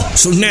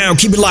So now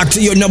keep it locked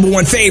to your number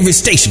one favorite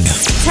station.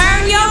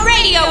 Turn your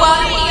radio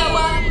up.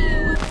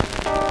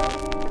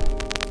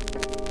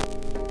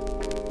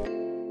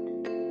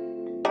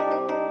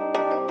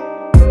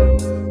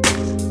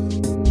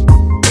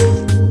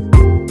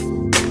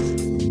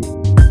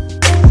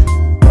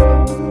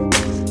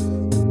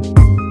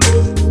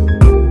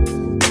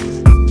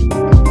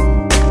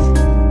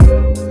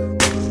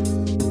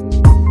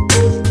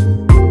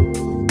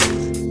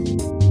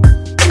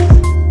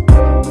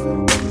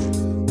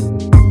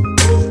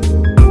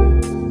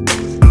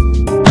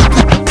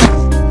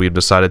 We've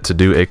decided to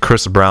do a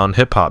Chris Brown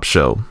hip-hop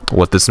show.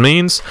 What this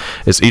means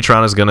is each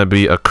round is going to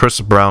be a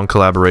Chris Brown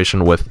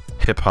collaboration with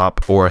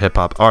hip-hop or a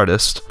hip-hop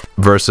artist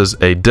versus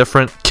a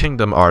different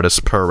Kingdom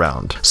artist per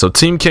round. So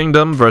Team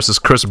Kingdom versus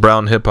Chris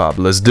Brown hip-hop.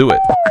 Let's do it.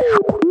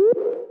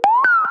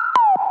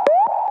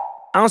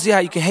 I don't see how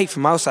you can hate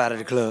from outside of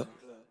the club.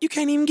 You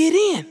can't even get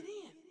in.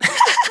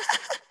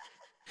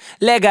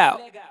 Leg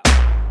out.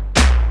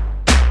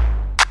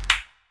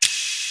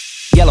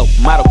 Yellow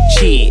model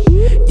cheat,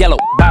 yellow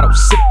bottle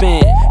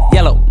sipping,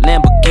 yellow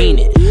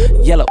Lamborghini,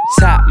 yellow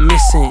top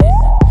missing.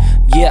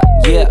 Yeah,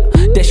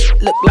 that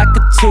shit look like a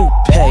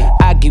toupee.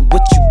 I get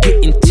what you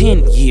get in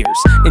 10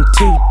 years, in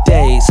 2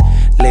 days.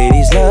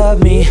 Ladies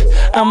love me,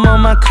 I'm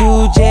on my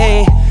cool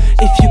J.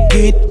 If you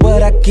get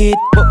what I get,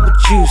 what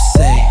would you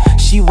say?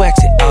 She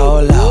waxed it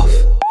all off,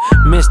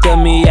 Mr.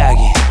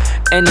 Miyagi.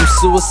 And them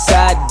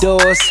suicide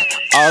doors,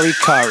 Ari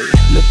Kari.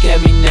 Look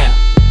at me now,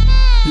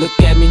 look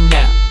at me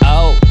now,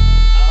 oh.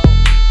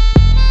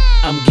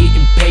 I'm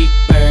getting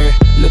paper,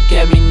 look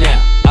at me now,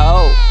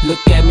 oh,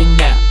 look at me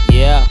now,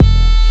 yeah.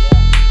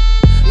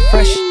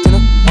 Fresh to the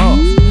off,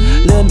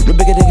 little nigga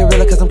bigger than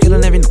gorilla, cause I'm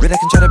killing every nigga that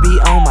can try to be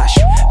on my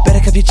shoe.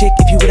 Better cuff your chick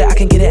if you with it, I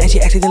can get it, and she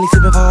accidentally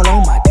slip and fall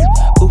on my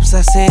dude. Oops,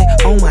 I said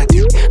on my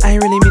dude, I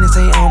ain't really mean to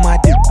say on my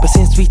dude, but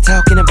since we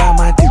talking about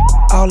my dude,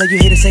 all of you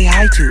here to say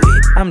hi to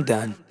it, I'm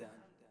done.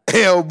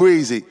 Hell,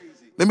 Breezy,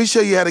 let me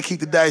show you how to keep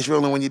the dice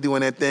rolling when you're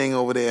doing that thing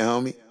over there,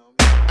 homie.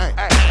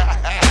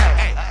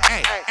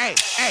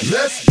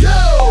 Let's go!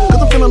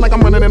 Cause I'm feeling like I'm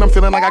running and I'm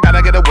feeling like I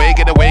gotta get away.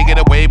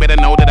 Better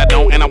know that I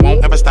don't and I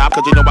won't ever stop.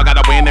 Cause you know I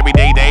gotta win every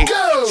day.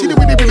 Go! She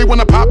really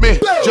wanna pop me.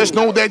 Go! Just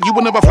know that you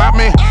will never flop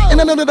me.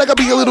 And I know that I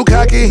gotta be a little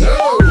cocky.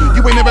 No!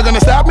 You ain't never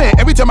gonna stop me.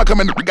 Every time I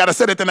come in, I gotta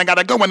set it, then I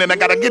gotta go, and then I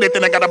gotta get it,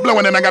 then I gotta blow,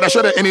 and then I gotta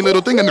shut it. Any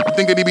little thing and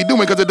think that he be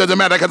doing, cause it doesn't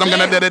matter, cause I'm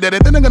gonna dead it.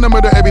 Then I'm gonna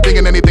murder everything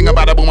and anything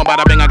about a boom, about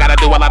a bing. I gotta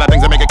do a lot of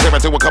things to make it clearer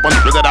to a couple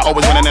niggas that I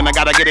always win, and then I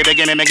gotta get it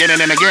again and again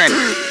and again.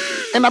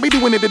 And I be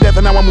doing it to death,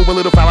 and now I move a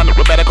little foul. I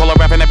better call a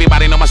rap, and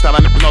everybody know my style. I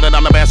know that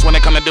I'm the best when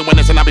it come to doing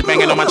this, and I be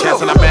banging on my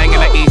chest, and I bang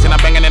in the east, and I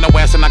banging in the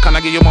west, and I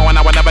kinda give you more, and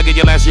I will never give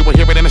you less. You will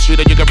hear it in the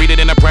street, or you can read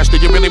it in the press. Do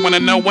you really wanna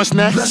know what's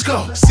next? Let's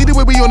go. See the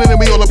way we on it, and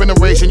we all up in the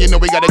race, and you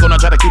know we gotta go now,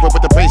 try to keep up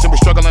with the pace, and we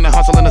struggling and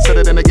hustling to set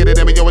it and to get it,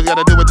 and we always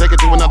gotta do it, take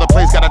it to another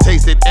place, gotta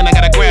taste it, and I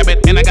gotta grab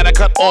it, and I gotta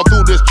cut all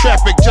through this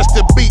traffic just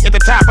to be at the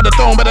top of the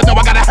throne. Better know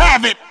I gotta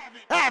have it,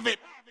 have it.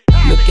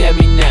 Look at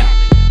me now,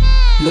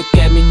 look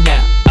at me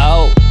now,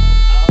 oh.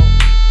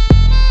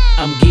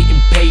 I'm getting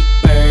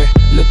paper,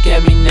 look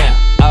at me now,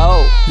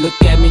 oh, look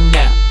at me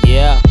now,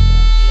 yeah.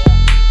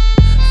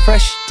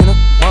 Fresh to the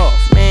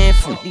off, man,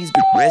 from these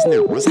big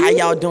resonators. How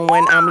y'all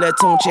doing? I'm Lil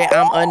Tunche,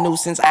 I'm a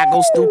nuisance. I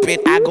go stupid,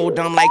 I go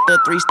dumb like the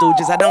Three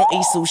Stooges. I don't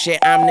eat sushi,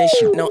 I'm this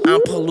shit. No,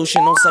 I'm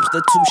pollution, no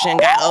substitution.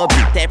 Got a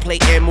beat that play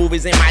in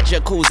movies in my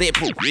jacuzzi.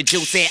 Poopy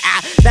juicy,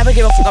 I never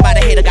give a fuck about a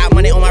hater. Got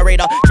money on my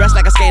radar, dressed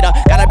like a skater.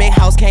 Got a big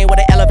house, came with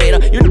an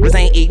elevator. You niggas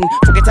ain't eating,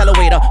 fucking tell a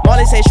waiter.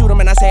 Marley said shoot him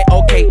and I said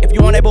okay. If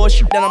you want that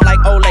bullshit, then I'm like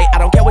Olay. I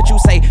don't care what you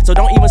say, so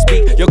don't even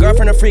speak. Your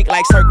girlfriend a freak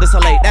like Cirque du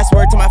Soleil. That's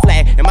word to my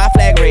flag, and my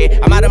flag red.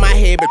 I'm out of my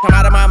head, but I'm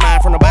out of my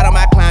mind. From the bottom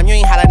I climb, you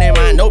ain't hotter than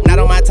mine. Nope, not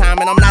on my time,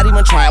 and I'm not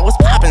even trying. What's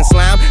poppin',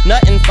 slime?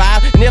 Nothing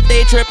 5. And if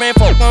they trippin',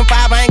 4 on 5,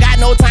 I ain't got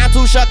no time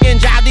to shuck and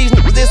jive. These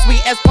niggas this sweet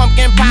as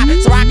pumpkin pie.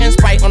 So rockin'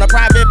 Sprite on a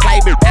private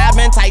flight. But I've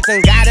been tight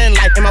since God in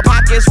life. And my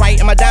pocket's right,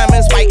 and my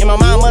diamonds white, and my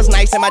mama's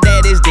nice, and my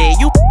dad is dead.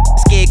 You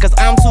scared, cause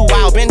I'm too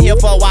wild. Been here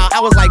for a while, I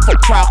was like, fuck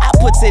trial. I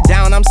puts it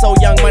down, I'm so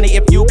young money.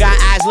 If you got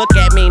eyes, look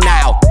at me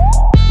now.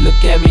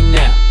 Look at me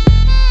now.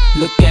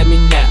 Look at me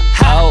now.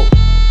 Oh.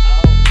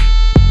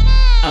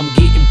 I'm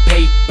getting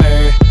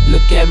paper,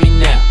 look at me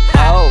now,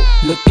 oh,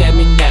 look at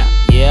me now,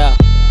 yeah.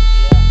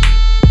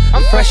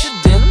 I'm fresher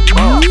than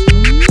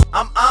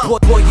I'm on.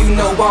 Boy, you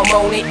know I'm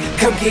on it,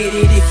 come get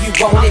it if you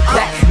want it.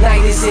 Black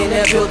Knight is in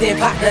the building,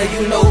 partner,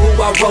 you know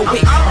who I roll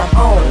with. I'm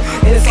on,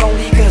 and it's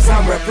only cause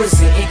I'm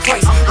representing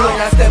Christ. When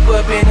I step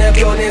up in the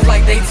buildings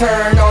like they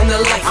turn on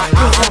the lights.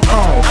 Cause I'm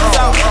on, I'm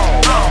so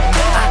on,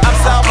 I'm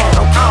so on,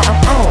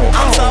 I'm on,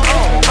 I'm so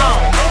on,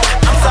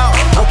 I'm so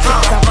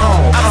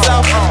on, I'm so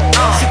on.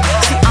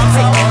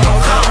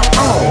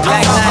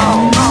 Black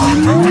Knight,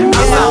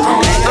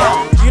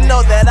 you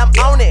know that I'm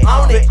on it.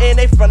 Written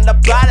it from the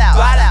bot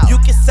out. You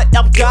can say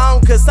I'm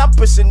gone, cause I'm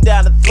pushing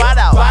down the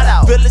throttle.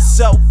 Feeling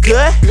so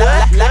good,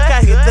 like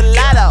I hit the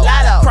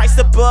lotto. Price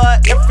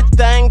above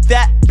everything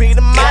that beat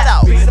him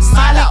out. See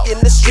me in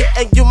the street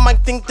and you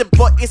might think the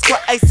boy is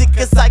crazy,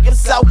 cause I am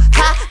so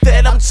high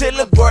that I'm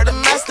chillin', word of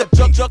master.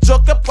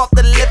 Joke up off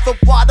the liver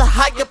water,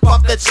 high up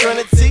off the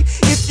Trinity.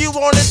 If you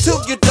wanted to,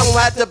 you don't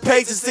have to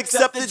pay, just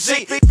accept the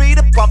G. Feet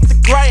up off the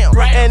ground,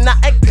 and I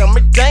ain't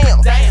coming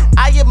down.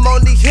 I am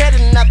only head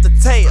and not the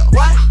tail.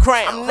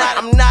 Crown,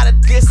 I'm not a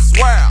this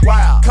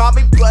world. Call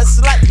me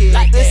Buzz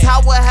Lightyear. This how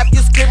I have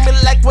you screaming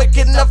like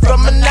waking up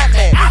from a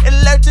nightmare.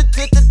 Allergic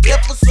to the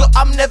devil, so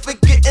I'm never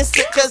getting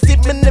sick, cause he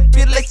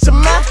manipulates your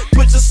mind.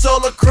 Put your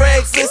soul on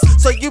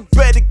Craigslist, so you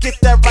better get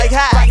that right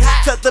high.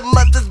 Tell the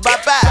mothers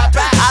bye-bye.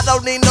 I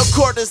don't need no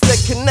quarters that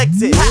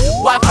connected.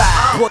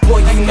 Wi-Fi.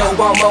 Boy, you know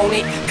I'm on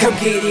it. Come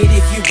get it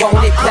if you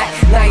want it. Black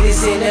Knight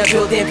is in the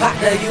building,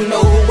 partner, you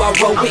know who I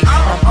roll with.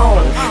 I'm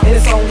on, and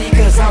it's only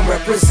cause I'm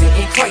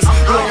representing Christ.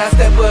 When I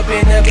step up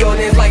in the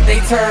buildings like they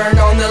turn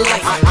on the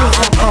lights. Cause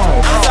I'm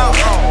on. I'm so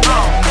on.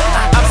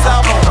 I'm so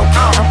on.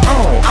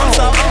 I'm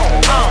so on.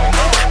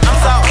 I'm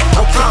so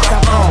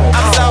on.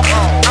 I'm so on.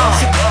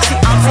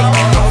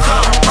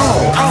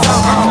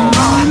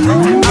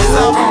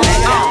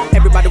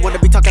 Everybody wanna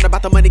be talking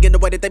about the money and the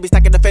way that they be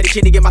stacking the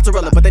fettuccine and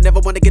mozzarella, but they never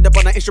wanna get up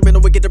on the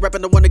instrumental and get the rap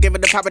and the one that gave me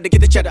the power to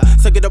get the cheddar.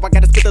 So you know I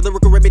gotta spit the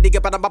lyrical remedy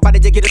up out of my body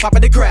to get it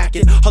poppin' and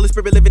crackin'. Holy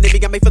Spirit living in me,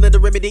 got me feeling the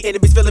remedy.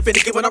 Enemies feeling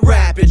finicky when I'm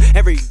rapping.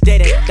 Every day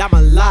that I'm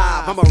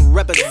alive, I'm a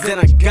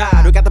represent of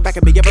God who got the back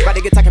of me.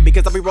 Everybody get talking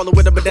because I be rolling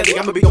with them, but daddy,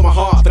 I'ma be on my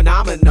heart.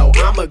 Phenomenal,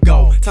 I'ma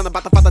go. Tell them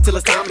about the Father till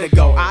it's time to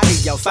go.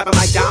 Audio, slapping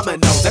like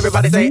dominoes.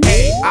 Everybody say,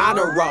 hey, on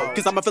a roll.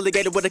 Cause I'm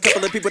affiliated with a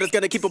couple of people that's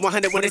gonna keep it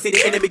 100 when they see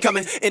the enemy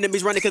coming.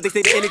 Enemies running cause they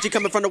see the energy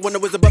coming from the one that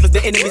was above us.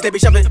 The enemies they be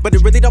shoving, but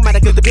it really don't matter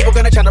cause the people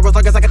gonna try to. As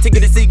long as I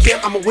continue to seek him,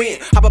 I'ma win.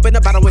 Hop up in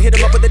the battle and hit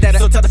him up with the data.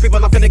 So tell the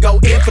people I'm finna go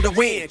in for the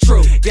win.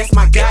 True, yes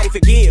my God he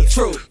forgives.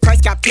 True,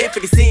 Christ got paid for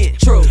the sin.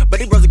 True, but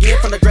he rose again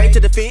from the grave to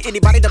defend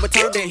anybody that would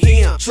turn to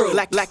him. True,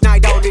 Black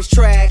Knight on this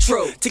track.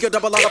 True, Ticker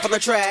double all up on the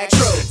track.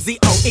 True,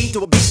 ZOE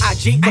to a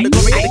B-I-G for the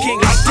glory of the king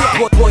like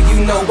that. Boy,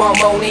 you know I'm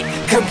on it.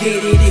 Come get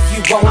it if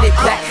you want it.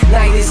 Black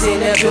Knight is in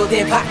the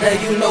building, partner,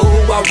 you know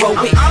who I roll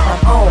with.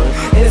 I'm on,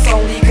 and it's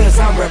only cause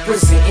I'm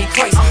representing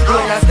Christ.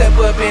 When I step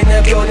up in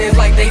the buildings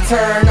like they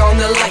turn on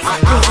the lights.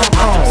 Cause I'm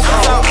on. I'm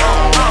so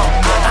on.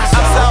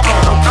 I'm so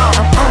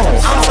on.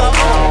 I'm so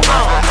on.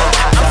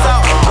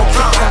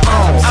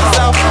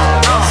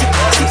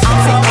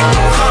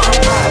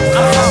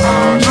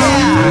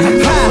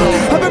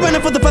 I've been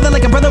running for the brother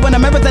like a brother when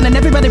I'm everything and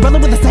everybody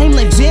rolling with the same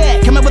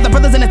legit. Coming with the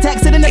brothers in attack,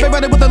 sitting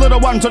everybody with a little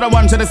one to the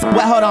one to the.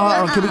 Wait, hold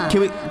on.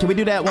 Can we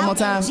do that one more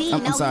time?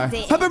 I'm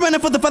sorry. I've been running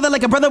for the brother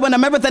like a brother when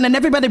I'm everything and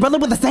everybody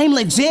rolling with the same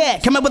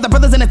legit. Coming with the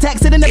brothers in attack,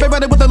 sitting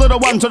everybody with a little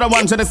one to the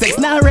one to the 6.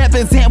 Now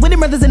represent with the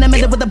brothers in the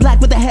middle with the black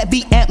with the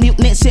heavy and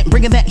mutant shit,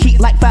 bringing that heat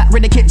like fire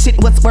in the kitchen.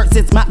 What's worse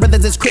is my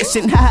brothers is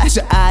Christian.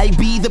 Should I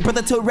be the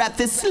brother to rap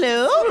this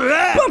slow?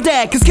 Bump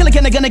that, cause killer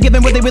gonna give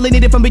them what they really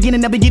needed from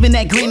beginning. I'll be giving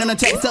that green on the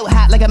track so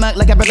hot like a mug,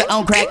 like a brother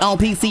on crack on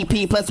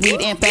PCP plus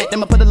weed. In fact,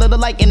 I'ma put a little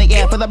light in the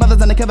air for the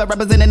brothers on the cover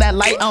representing that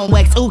light on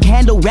wax. Ooh,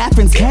 candle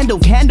reference, candle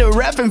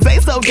reference. They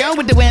so down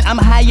with the wind. I'm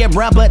higher,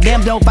 bruh, but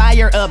them don't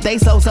fire up. They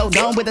so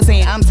done with the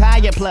scene. I'm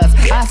tired plus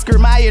Oscar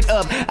Mayered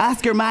up.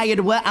 Oscar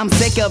Mayered what? I'm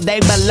sick of. They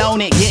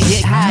balone it.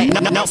 Get high.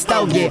 No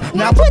stove yet.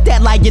 Now put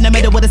that light in the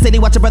middle of the city.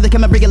 Watch your brother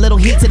come and bring a little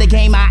heat to the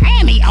game.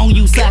 Miami on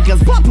you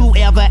suckers. Bump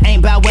whoever ain't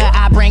about what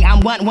I bring.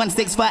 I'm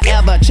 116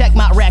 forever. Check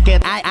my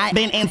record. I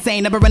been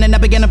insane. Never running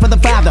up again for the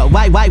father.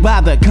 Why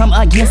bother? Come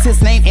against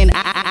his name and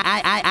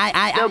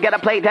I still gotta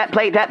play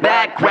that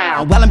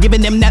background while I'm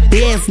giving them that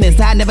business.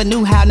 I never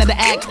knew how not to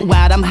act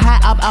wild. I'm high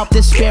up off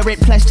the spirit.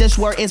 Plus this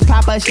word is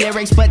proper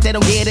lyrics, but they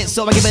don't get it,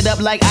 so I give it up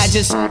like I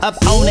just up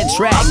on the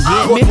track.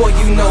 Get me? Boy,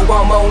 you know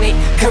I'm on it.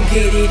 Come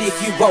get it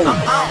if you want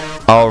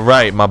it.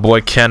 Alright, my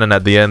boy Cannon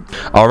at the end.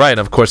 Alright,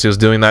 of course he was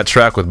doing that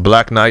track with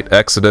Black Knight,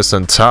 Exodus,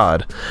 and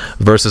Todd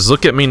versus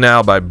Look at Me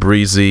Now by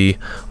Breezy,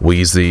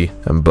 Wheezy,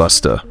 and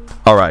Busta.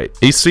 Alright,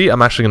 EC,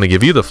 I'm actually going to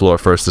give you the floor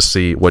first to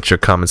see what your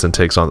comments and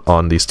takes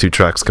on these two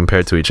tracks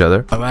compared to each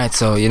other. Alright,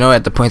 so,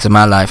 at the point of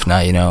my life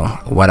now,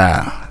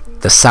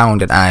 the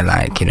sound that I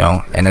like,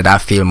 and that I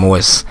feel more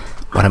is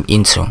what I'm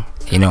into,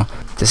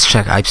 This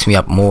track hypes me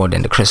up more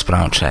than the Chris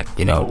Brown track,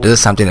 This is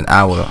something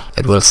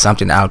that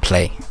something I'll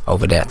play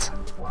over that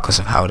because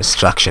of how it's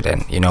structured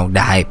and,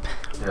 the hype.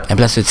 Yeah. And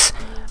plus it's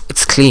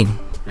clean.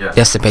 Yeah.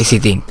 That's the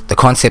basic thing. The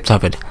concept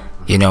of it,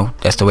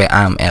 that's the way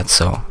I'm at,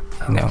 so,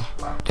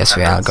 that's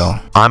where I'll go.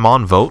 I'm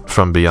on Vote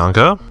from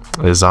Bianca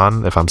is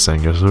on, if I'm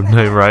saying your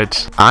name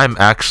right. I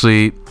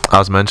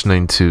was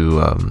mentioning to,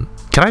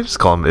 can I just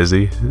call him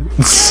Izzy?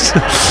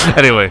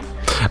 Anyway,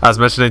 I was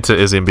mentioning to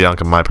Izzy and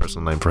Bianca my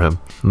personal name for him.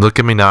 Look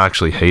at Me Now I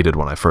actually hated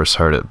when I first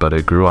heard it, but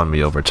it grew on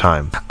me over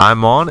time.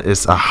 I'm On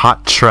is a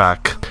hot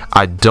track.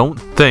 I don't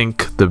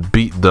think the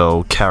beat,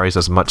 though, carries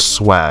as much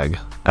swag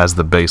as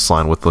the bass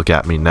line with Look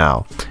at Me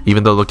Now.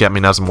 Even though Look at Me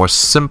Now is a more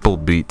simple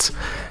beat,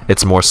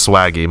 it's more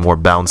swaggy, more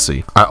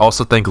bouncy. I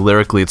also think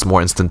lyrically it's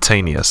more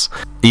instantaneous.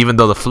 Even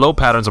though the flow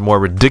patterns are more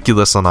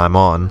ridiculous on I'm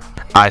On,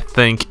 I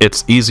think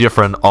it's easier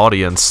for an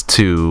audience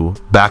to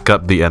back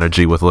up the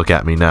energy with Look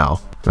at Me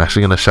Now. I'm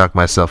actually gonna shock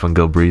myself and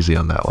go breezy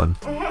on that one.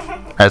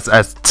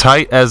 As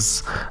tight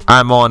as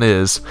I'm on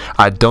is,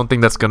 I don't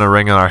think that's gonna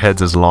ring in our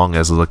heads as long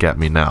as Look At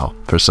Me Now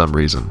for some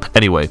reason.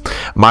 Anyway,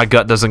 my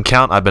gut doesn't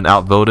count. I've been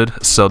outvoted,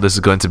 so this is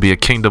going to be a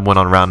Kingdom win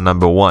on round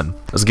number 1.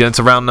 Let's get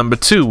into round number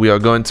 2. We are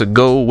going to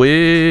go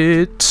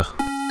with.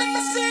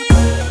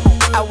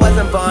 I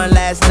wasn't born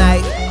last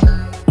night.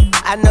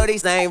 I know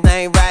these names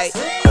ain't right,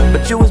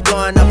 but you was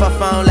blowing up her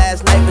phone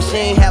last night, but she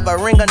ain't have a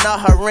ring or not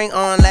her ring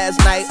on last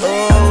night.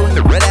 Ooh,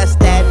 that's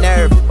that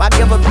nerve. Why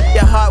give a bitch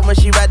your heart when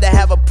she rather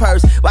have a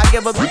purse? Why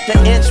give a bitch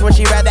an inch when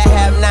she rather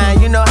have 9?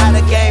 You know how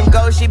the game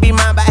goes, she be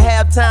mine by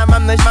halftime.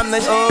 I'm the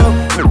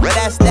ooh,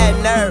 that's that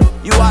nerve.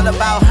 You all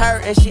about her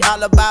and she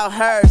all about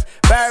hers.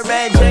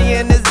 Birdman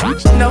Jr. and this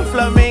bitch, no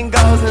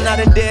flamingos, and I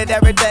done did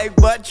everything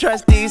but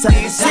trust these. See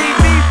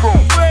me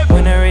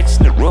when I reach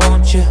the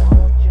want you.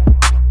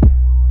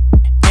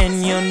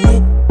 And your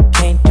need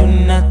can't do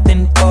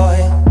nothing for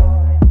you.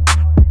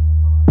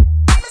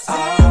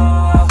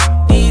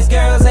 Oh, these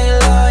girls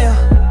ain't loyal.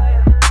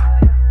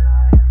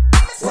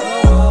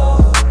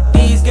 Whoa,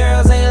 these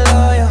girls ain't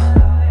loyal.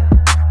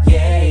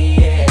 Yeah,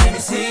 yeah. Let me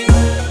see.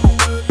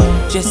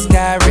 Just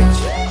got rich.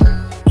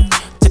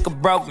 Took a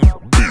broken.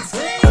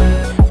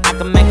 I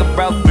can make a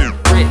broken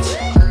rich,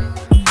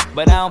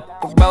 but I don't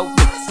fuck a broken.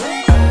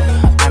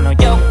 I know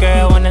your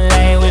girl wanna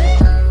lay with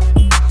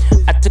me.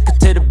 I took her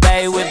to the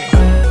bay with me.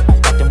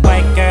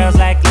 Girls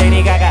like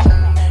Lady Gaga,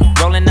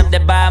 rolling up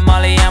that by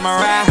Molly, I'm a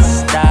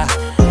rasta.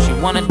 She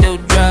wanna do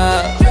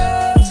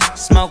drugs,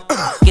 smoke,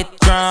 get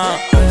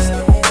drunk.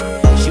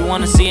 She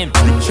wanna see him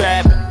in the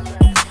trap,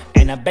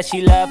 and I bet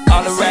she love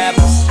all the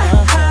rappers.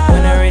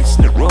 When I reach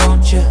the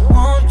want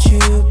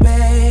you,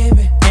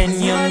 baby. And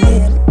you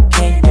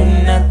can't do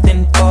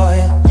nothing for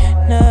you,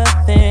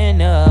 nothing,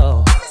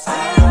 no.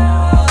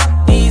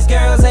 These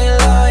girls ain't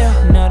loyal,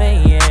 no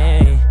they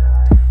ain't.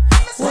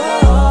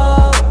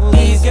 Whoa,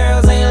 these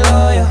girls ain't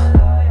loyal.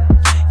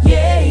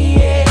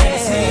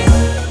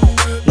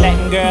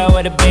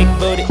 With a big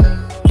booty,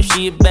 if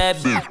she a bad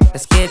bitch,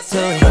 let's get to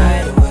it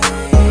right away.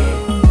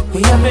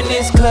 We up in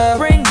this club,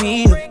 bring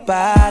me the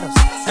bottles.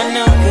 I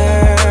know,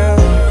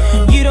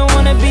 girl, you don't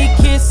wanna be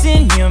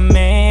kissing your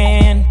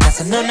man. That's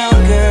a no,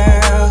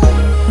 girl.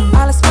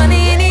 All this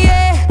money in the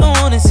air,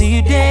 I wanna see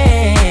you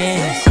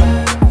dance.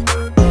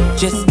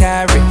 Just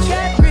got rich,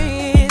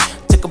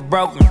 took a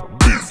broken.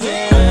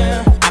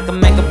 Yeah, I can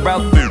make a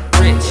broken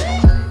rich,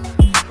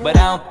 but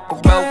I don't fuck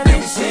a broken.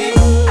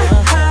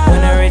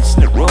 When I reach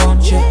the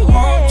want you,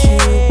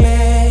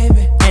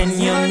 baby. And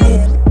you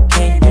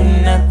can't do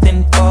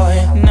nothing for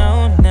you, no,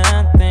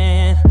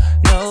 nothing,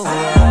 no.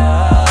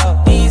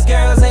 These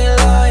girls ain't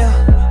loyal,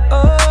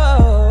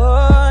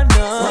 oh,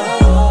 no.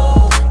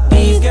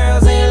 These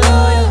girls ain't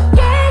loyal,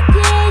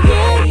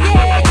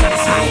 yeah.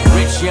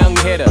 Rich young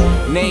hitter,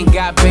 name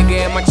got bigger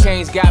and my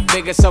chains got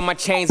bigger, so my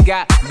chains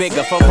got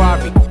bigger.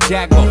 Ferrari,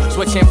 Jaguar,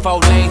 switching 4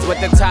 lanes with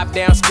the top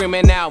down,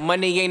 screaming out,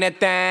 money ain't a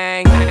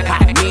thing.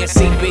 Me and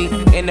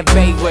CB in the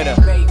bay with her.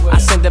 I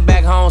sent her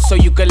back home so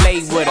you could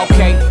lay with her.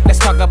 Okay, let's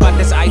talk about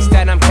this ice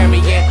that I'm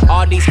carrying.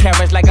 All these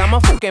carrots like I'm a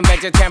fucking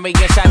vegetarian.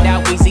 Shout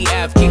out Weezy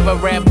F, keep a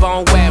red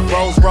bone wet.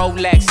 Rose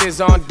Rolex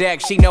is on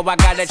deck. She know I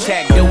got a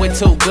check. Do it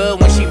too good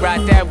when she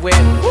ride that whip.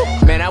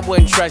 Man, I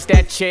wouldn't trust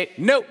that chick.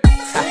 Nope.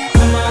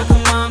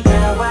 Come on,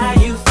 girl, why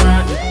you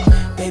frontin'?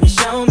 Baby,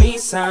 show me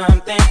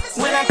something.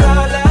 When I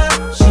call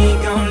her, she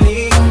gon'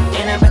 leave,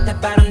 and I bet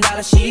that bottom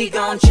dollar she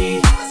gon'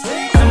 cheat.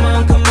 Come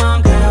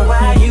on, girl,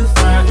 why you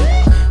frontin'?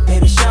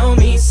 Baby, show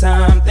me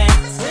something.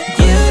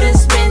 You done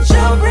spent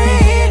your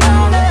bread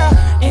on her,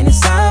 and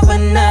it's all for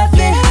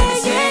nothing.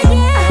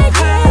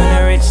 When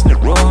I reach the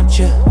want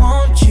you,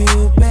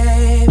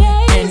 baby.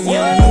 And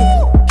you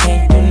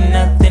can't do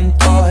nothing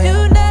for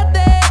you.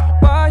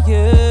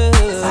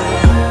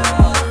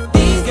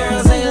 These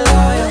girls ain't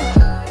loyal.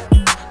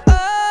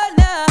 Oh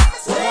no.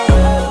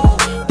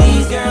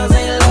 These girls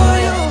ain't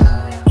loyal.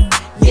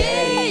 Yeah.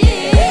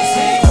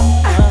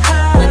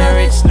 When I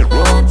reach the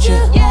want you,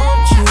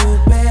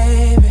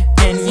 baby.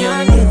 And you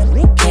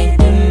can't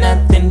do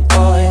nothing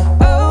for you.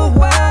 Oh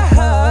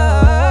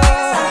wow.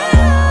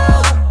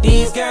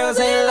 These girls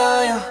ain't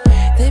loyal.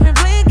 They been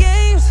playing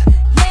games.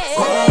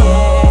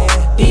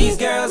 Yeah. These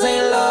girls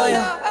ain't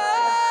loyal.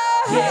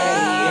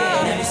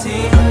 Yeah. Let me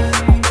see.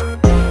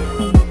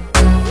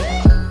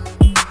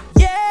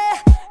 Yeah.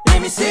 Let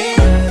me see.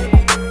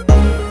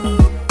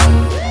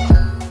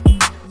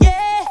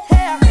 Yeah.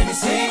 Let me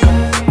see.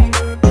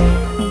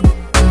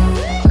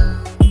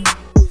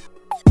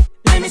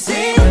 Let me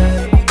see.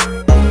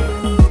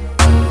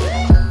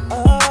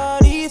 Oh,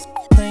 these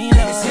ain't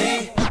loyal.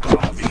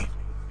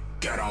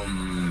 Get 'em.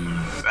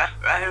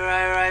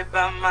 Right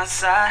by my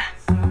side.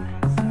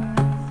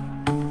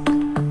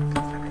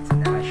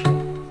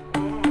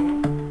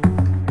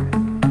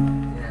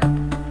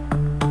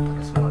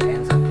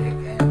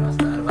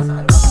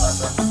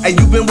 Hey,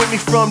 you been with me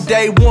from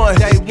day one.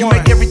 You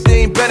make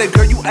everything better,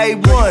 girl, you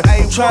A1.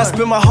 I'm trying to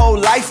spend my whole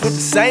life with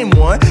the same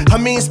one. I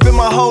mean, spend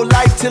my whole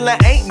life till there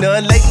ain't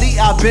none. Lately,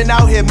 I've been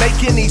out here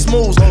making these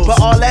moves, but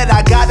all that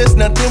I got is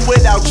nothing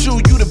without you.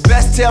 You the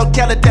best, tell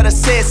Kelly that I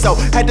said so.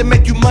 Had to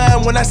make you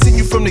mine when I seen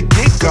you from the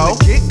get-go.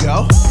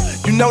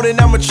 You know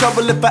that I'm in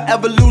trouble if I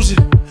ever lose you.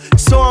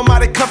 So I'm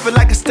out of comfort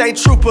like a state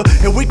trooper.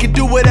 And we can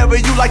do whatever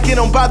you like, it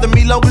don't bother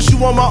me. Long as you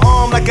on my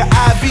arm like an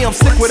IV, I'm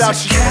sick without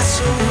you.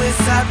 Castle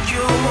without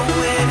you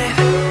in it.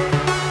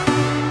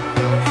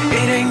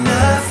 It ain't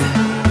nothing.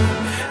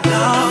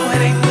 No,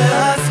 it ain't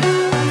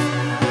nothing.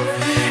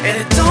 And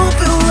it don't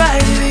feel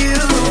right if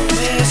you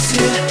miss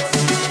it.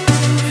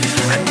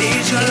 I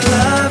need your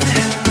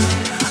loving,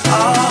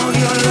 all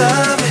your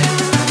loving.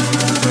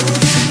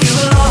 You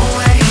belong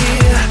right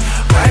here,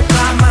 right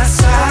by my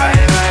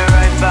side.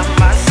 Right by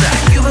my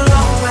side. You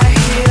belong right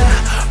here,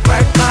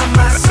 right by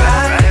my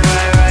side.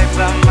 Right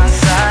by my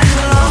side. You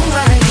belong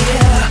right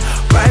here,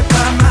 right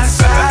by my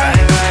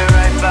side.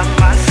 Right by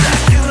my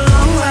side. You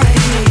belong right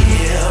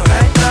here,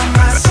 right by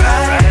my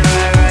side.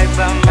 Right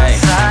by my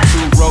side.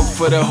 Too broke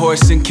for the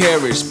horse and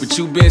carriage, but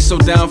you been so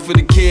down for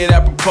the kid, I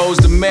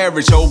proposed a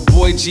marriage. Old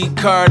boy G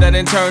card, I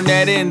didn't turn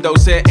that in though.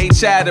 Said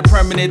HI the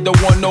permanent, don't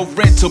want no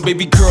rental.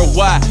 Baby girl,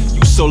 why?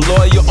 You so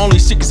loyal, only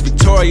sick is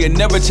Victoria.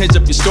 Never change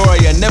up your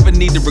story, I never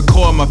need to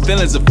record my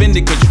feelings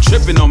offended, cause you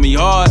tripping on me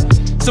hard.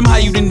 Somehow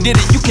you done did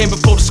it, you came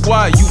before the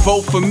squad. You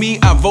vote for me,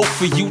 I vote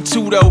for you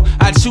too though.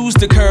 I choose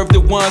to curve the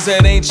ones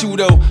that ain't you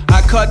though.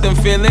 I caught them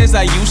feelings,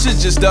 I used to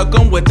just duck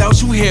them.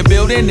 Without you here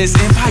building this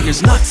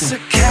empire's nothing. What's a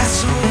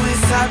castle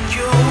without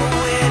you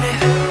in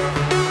it?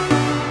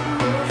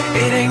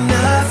 It ain't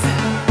nothing.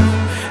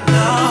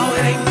 No,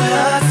 it ain't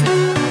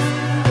nothing.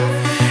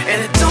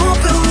 And it don't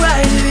feel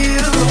right if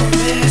you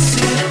miss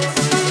it.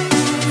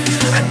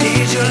 I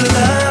need your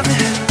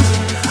loving,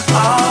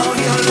 all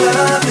your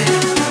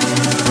loving.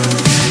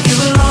 You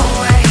belong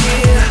right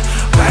here,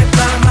 right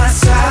by my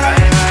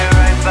side.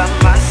 Right by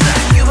my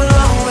side. You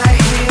belong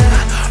right here,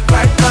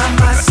 right by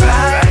my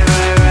side.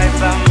 Right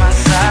by my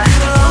side.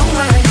 You belong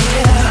right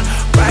here,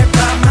 right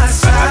by my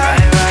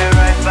side.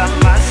 Right by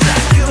my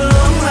side. You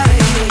belong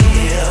right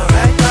here,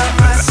 right by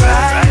my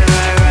side.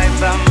 Right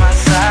by my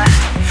side.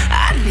 I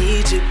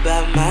need you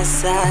by my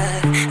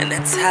side, and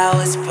that's how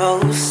it's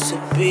supposed to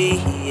be.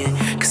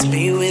 Cause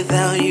me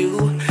without you,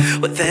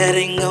 what that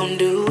ain't gon'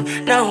 do,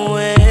 no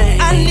way.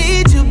 I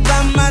need you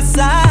by my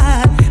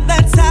side,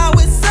 that's how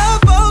it's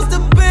supposed to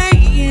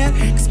be.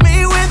 Cause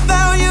me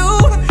without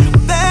you,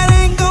 that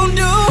ain't gon'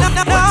 do, no.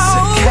 What's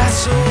a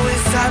castle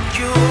without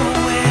you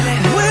in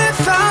it?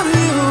 Without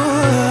you,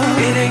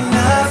 it ain't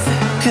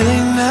nothing. It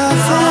ain't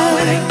nothing. No,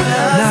 it ain't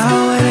nothing.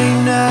 No, it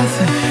ain't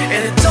nothing.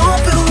 And it don't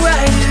feel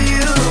right if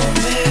you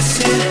miss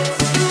it.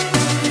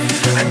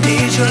 I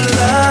need your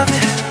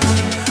loving,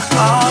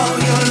 all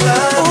your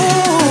loving.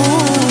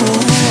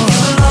 You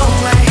belong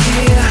right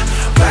here,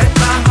 right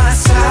by my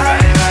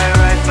side.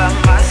 Right by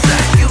my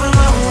side. You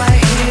belong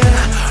right here,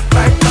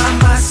 right by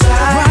my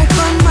side. Right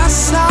by my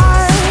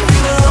side.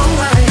 You belong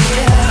right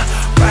here,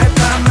 right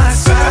by my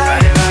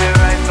side.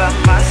 Right by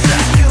my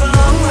side. You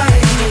belong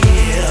right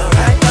here,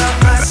 right by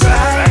my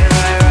side.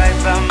 Right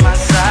by my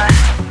side.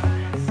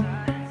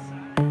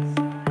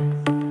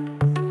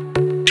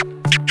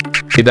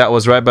 That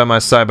was Right By My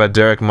Side by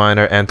Derek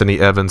Minor, Anthony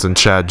Evans, and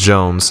Chad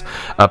Jones,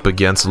 up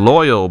against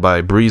Loyal by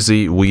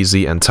Breezy,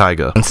 Wheezy, and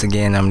Tyga. Once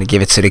again, I'm gonna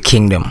give it to the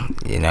Kingdom,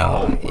 you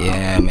know.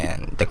 Yeah,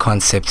 man, the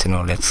concept, you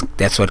know,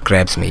 that's what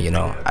grabs me, you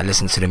know. I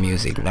listen to the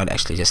music, not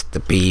actually just the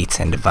beats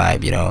and the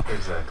vibe, you know.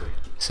 Exactly.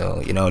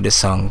 So, you know, this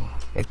song,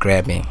 it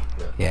grabbed me.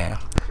 Yeah.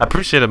 I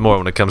appreciate it more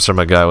when it comes from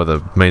a guy with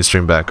a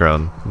mainstream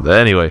background.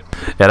 Anyway,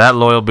 yeah, that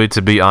Loyal beat,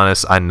 to be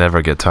honest, I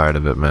never get tired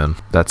of it, man.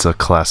 That's a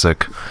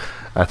classic.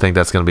 I think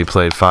that's going to be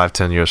played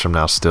 5-10 years from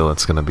now still.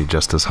 It's going to be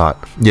just as hot.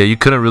 Yeah, you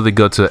couldn't really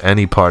go to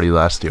any party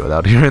last year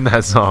without hearing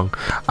that song.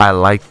 I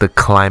like the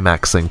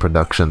climaxing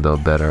production, though,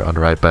 better on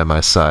Right By My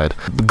Side.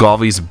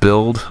 Galvi's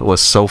build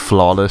was so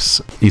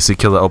flawless. Easy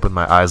Killer opened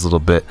my eyes a little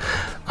bit.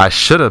 I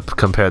should have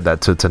compared that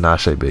to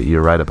Tinashe, but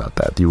you're right about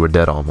that. You were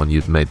dead on when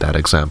you made that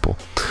example.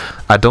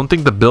 I don't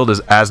think the build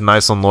is as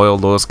nice on Loyal.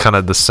 Loyal's kind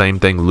of the same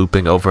thing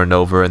looping over and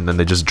over, and then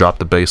they just drop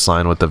the bass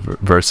line with the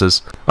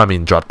verses. I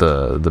mean, drop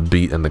the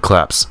beat and the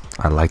claps.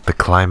 I like the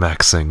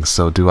climaxing,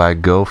 so do I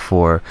go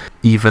for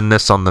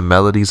evenness on the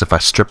melodies if I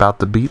strip out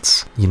the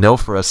beats? You know,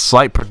 for a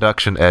slight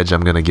production edge,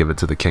 I'm going to give it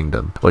to the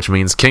Kingdom, which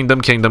means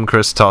Kingdom,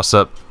 Chris, toss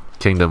up,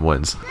 Kingdom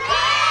wins.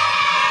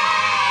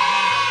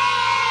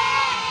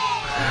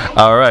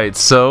 Alright,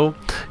 so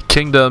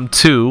Kingdom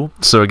 2,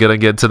 so we're gonna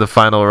get to the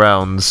final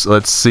rounds.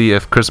 Let's see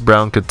if Chris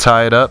Brown could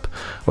tie it up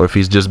or if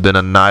he's just been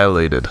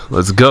annihilated.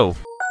 Let's go.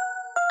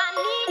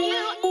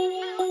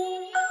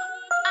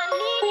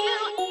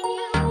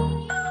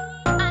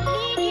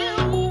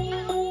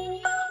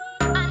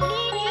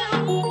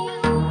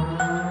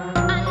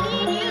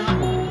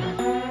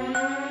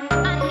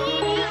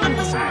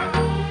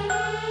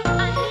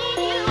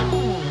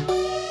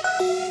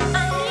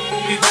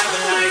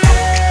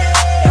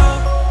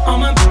 All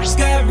my bitches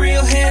got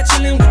real hair,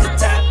 chillin' with the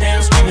top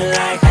down, screaming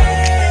like,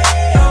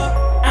 hey,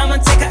 oh. I'ma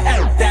take her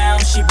out down,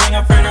 she bring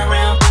her friend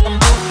around, I'm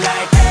both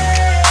like,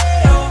 hey,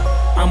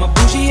 oh. I'm a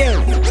bougie area,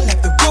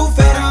 left the roof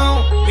at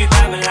home, we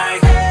vibing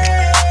like,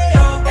 hey,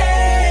 oh,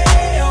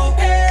 hey, oh,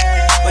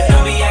 hey. But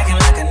don't be acting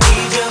like I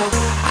need you.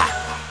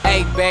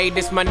 Hey, babe,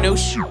 this my new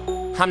shoe.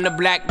 I'm the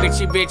black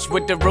bitch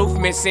with the roof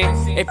missing.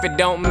 If it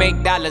don't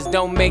make dollars,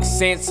 don't make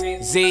sense.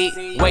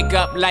 Z, wake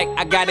up like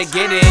I gotta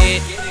get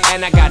it.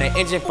 And I got an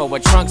engine for a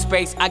trunk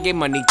space. I get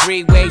money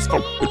 3 ways,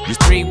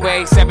 3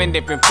 ways, 7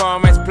 different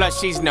formats. Plus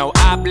she's no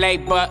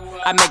oblate, but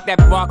I make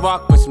that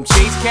walk with some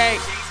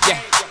cheesecake. Yeah.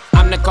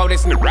 I'm the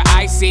coldest nigga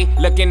I see.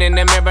 Looking in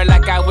the mirror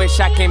like I wish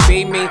I can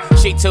be me.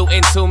 She too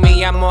into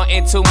me, I'm more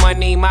into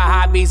money. My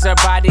hobbies, her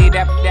body,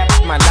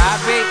 that's my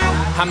lobby.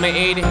 I'ma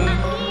eat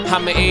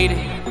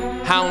it.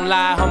 I don't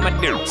lie, on my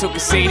dick, too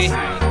conceited.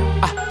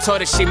 I told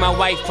her she my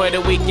wife for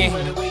the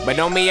weekend. But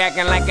don't be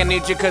acting like I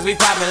need you, cause we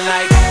poppin'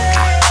 like,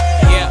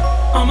 yeah.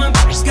 All my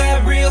bitches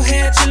got real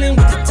hair, chillin'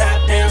 with the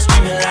top down,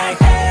 screaming like,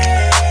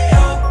 hey,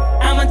 oh.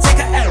 I'ma take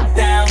her out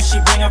down, she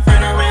bring her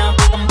friend around,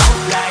 I'm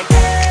both like,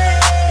 hey,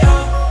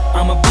 oh.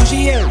 I'm a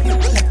bougie area,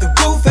 left the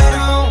roof at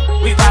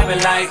home, we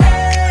poppin' like,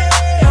 hey,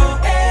 oh,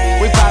 hey,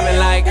 we poppin'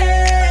 like,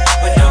 hey,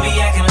 but don't be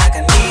acting like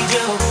I need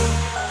you.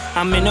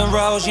 I'm in the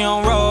rose, you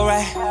don't roll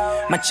right.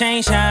 My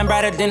chain shine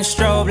brighter than a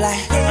strobe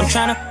light. I'm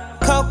tryna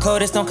Coco,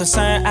 this don't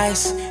concern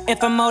ice.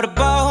 If I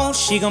motorboat,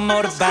 she gon'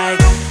 motorbike.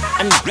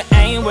 I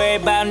ain't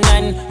worried about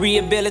nothing.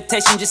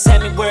 Rehabilitation just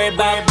had me worried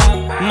about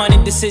money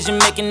decision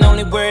making,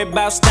 only worried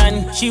about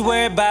stunning. She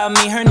worried about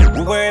me, her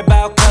nigga worried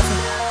about cuffing.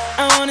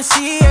 I wanna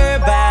see her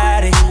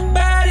body.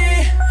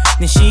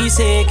 Then she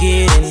said,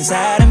 get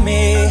inside of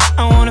me.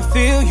 I wanna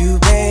feel you,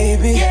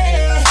 baby.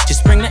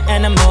 Just bring the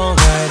animal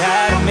right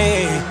out of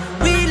me.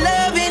 We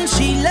lovin',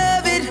 she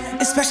love it,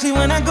 especially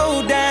when I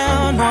go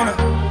down on her.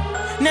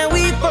 Now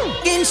we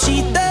fucking,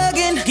 she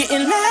thuggin',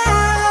 getting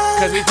loud.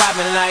 Cause we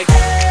poppin' like,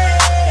 hey,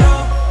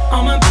 oh.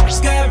 All my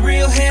bitches got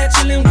real hair,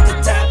 chillin' with the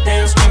top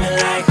down, screaming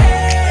like,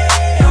 hey,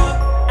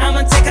 oh.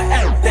 I'ma take her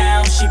out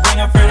down, she bring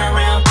her friend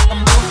around,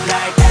 I'm both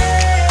like,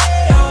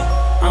 hey,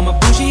 oh. I'm a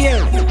bougie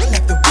area,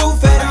 left the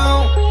roof at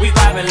home. We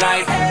poppin'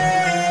 like,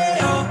 hey,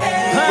 oh,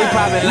 hey, we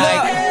poppin'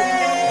 like,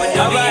 but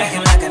don't be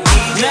acting like I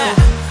need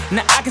you.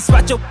 Now I can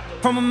spot your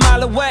from a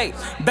mile away.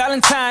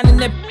 Valentine and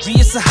that bitch,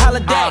 it's a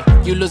holiday.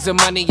 You losing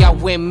money, I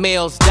win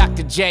meals.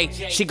 Dr. J,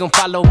 she gon'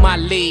 follow my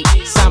lead.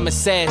 Simon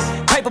says,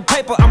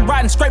 paper, I'm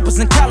riding scrapers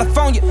in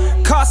California.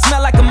 Car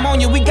smell like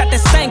ammonia, we got that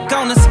stank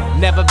on us.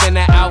 Never been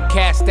an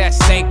outcast, that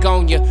stank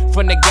on you.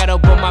 From the ghetto,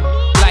 but my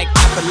like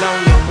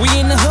Apollonia. We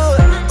in the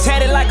hood,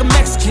 tatted like a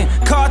Mexican.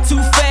 Car too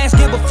fast,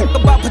 give a fuck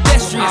about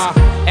pedestrians.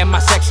 And my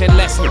section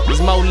less niggas,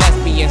 more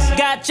lesbians.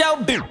 Got your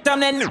bitch, I'm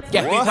that nigga.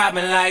 Yeah, we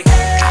poppin' like,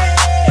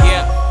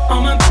 yeah.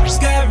 All my bitches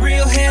got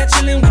real hair,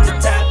 chillin' with the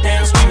top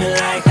down, screaming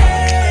like,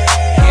 hey,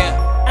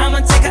 yeah. I'ma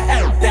take her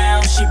out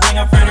down, she bring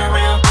her friend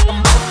around,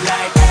 I'm both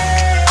like,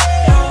 hey,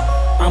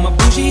 oh. I'm a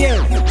bougie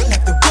area,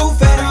 left the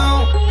roof at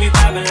home, we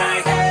poppin'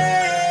 like,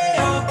 hey,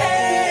 oh,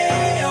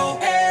 hey, oh,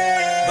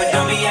 hey. But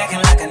don't be acting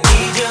like I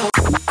need you.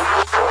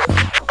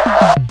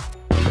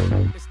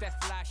 It's that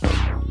flash.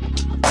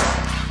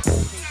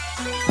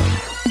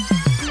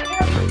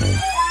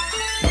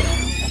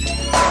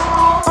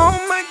 Oh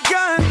my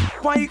God,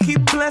 why you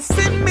keep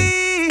blessing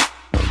me?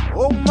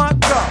 Oh my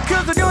God,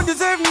 cause I don't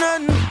deserve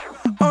nothing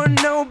or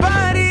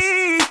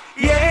nobody,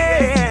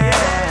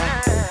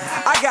 yeah.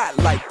 I got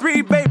like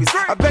 3 babies,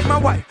 I beg my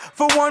wife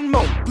for 1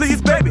 more,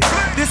 please baby.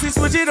 This is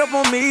switch it up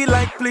on me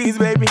like please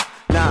baby.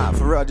 Nah,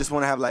 for real, I just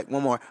wanna have like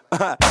 1 more.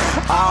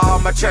 All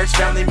my church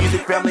family,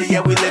 music family,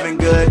 yeah, we living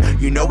good.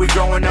 You know we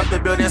growing up the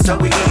building, so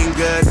we eating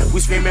good.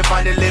 We screaming,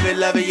 find it, live it,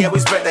 love it, yeah, we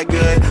spread that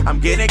good. I'm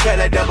getting cut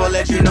like double,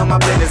 let you know my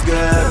blend is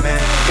good, man.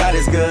 God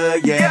is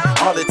good, yeah,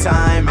 all the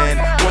time, and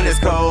when it's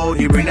cold,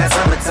 he bring that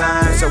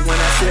summertime. So when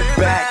I sit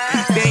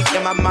back, think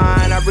in my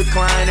mind, I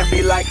recline and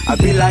be like, I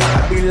be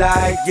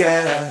like,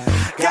 yeah.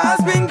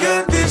 God's been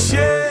good this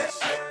year.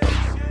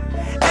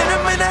 And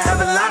I might not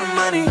have a lot of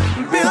money,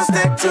 bills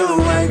stacked too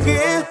right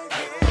here.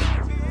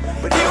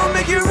 But you'll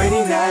make your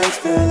rainy nights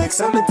feel like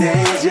summer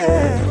days,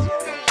 yeah.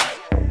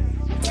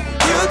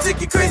 You'll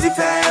take your crazy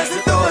past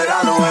and throw it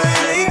all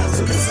away.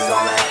 So this is all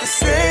I have to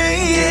say,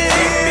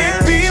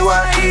 yeah.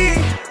 BYE,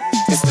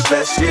 it's the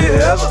best year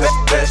ever.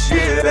 Best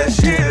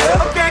year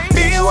ever. Okay,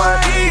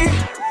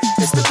 BYE.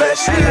 It's the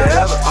best year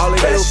ever, all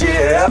best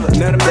year ever,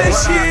 none of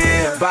best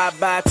year.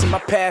 Bye-bye to my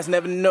past,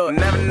 never know it.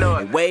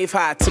 And wave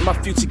high to my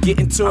future,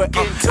 get into it.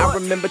 I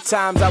remember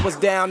times I was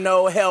down,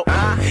 no help.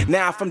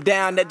 Now if I'm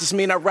down, that just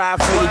mean I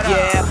ride for you,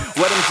 yeah.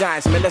 What them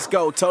giants, man, let's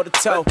go, toe to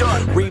toe.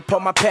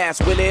 Repo my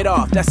past, will it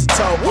off, that's a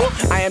toe.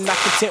 I am not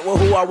content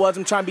with who I was,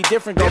 I'm trying to be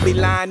different. Don't be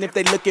lying if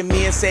they look at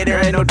me and say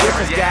there ain't no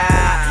difference,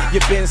 God.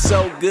 You've been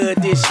so good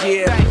this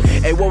year.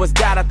 Hey, what was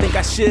that? I think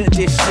I should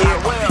this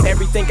year.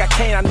 Everything I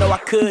can, I know I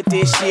could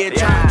this year.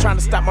 Trying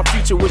to stop my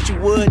future, what you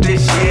would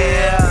this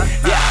year.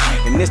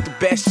 Yeah, and it's the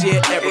best year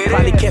ever.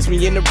 Probably catch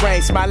me in the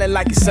rain, smiling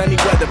like it's sunny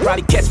weather.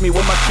 Probably catch me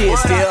with my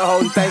kids, still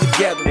holding things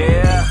together.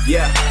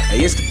 Yeah,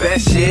 hey, it's the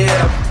best year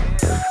ever.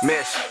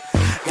 Miss.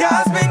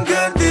 God's been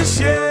good this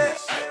year.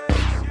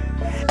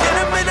 And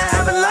I may not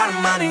have a lot of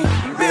money,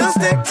 bills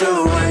stacked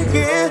too right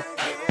here.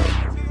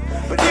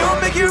 But they will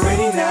make you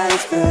rainy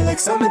nights feel like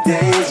summer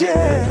days,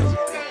 yeah.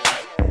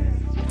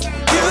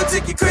 You'll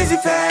take your crazy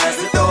fast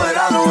and throw it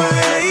all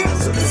away.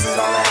 So this is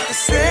all I have to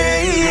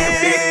say,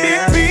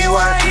 yeah.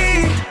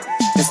 BYE,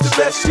 it's the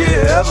best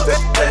year ever.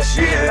 Best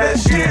year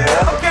ever.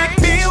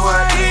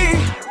 BYE,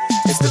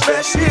 it's the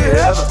best year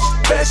ever.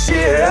 Best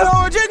year ever.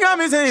 Lord, you got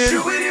me saying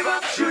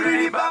shoot-it-bop,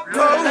 shoot-it-bop,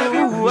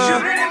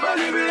 shoot-it-bop,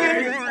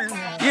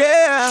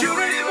 yeah.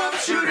 Shoot-it-bop,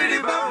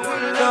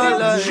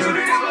 shoot-it-bop,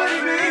 shoot-it-bop.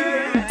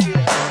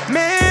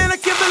 Man, I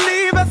can't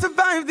believe I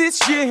survived this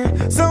year.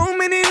 So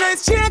many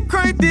nights, yeah, I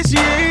cried this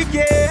year,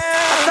 yeah.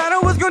 I thought I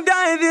was gonna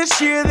die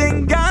this year,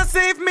 then God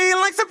saved me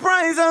like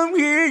surprise, I'm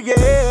here,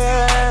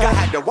 yeah. God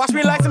had to wash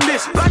me like some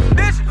dishes.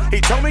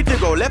 He told me to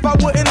go left, I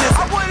wouldn't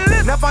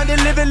listen. Now finding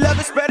living love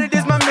is better,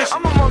 this my mission.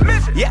 I'm on my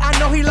mission. Yeah, I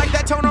know he like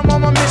that tone, I'm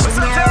on my mission.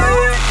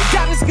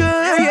 God is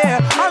good,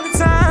 yeah, all the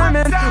time.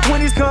 And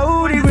when he's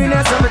cold, he bring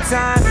that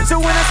summertime. So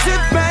when I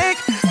sit back,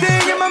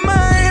 think in my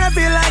mind, I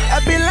be like,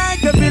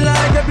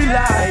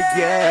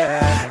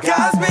 yeah.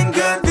 God's been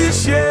good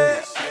this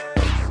year.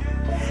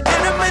 And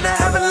I might not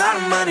have a lot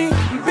of money,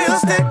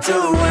 bills stacked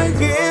too right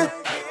here.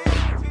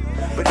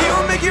 But he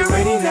will make your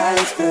rainy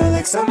nights feel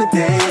like summer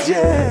days,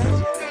 yeah.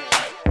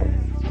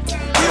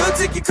 You'll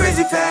take your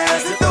crazy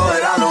fast and throw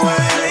it all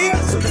away.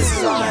 So this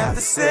is all I have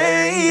to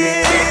say,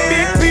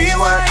 yeah.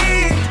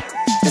 BYE,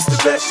 it's the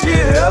best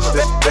year ever.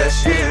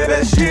 Best year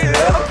ever.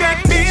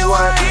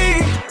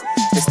 BYE,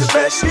 it's the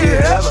best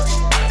year ever.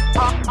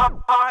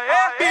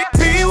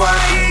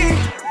 BYE,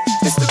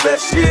 it's the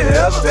best year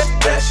ever.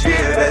 Best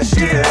year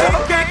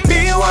ever.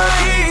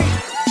 BYE,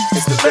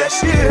 it's the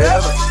best year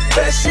ever.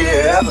 Best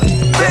year ever.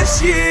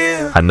 Best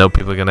year. I know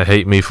people are gonna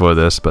hate me for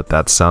this, but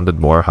that sounded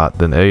more hot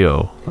than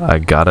Ayo. I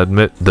gotta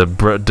admit, the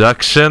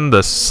production,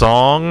 the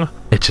song,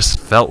 it just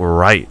felt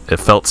right. It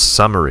felt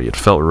summery. It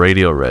felt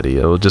radio ready.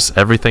 It was just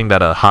everything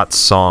that a hot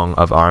song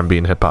of R&B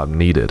and hip hop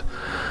needed.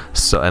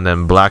 So, and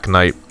then Black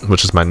Knight,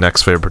 which is my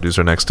next favorite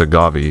producer next to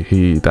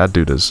Gavi, that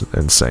dude is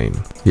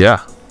insane. Yeah,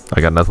 I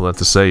got nothing left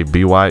to say.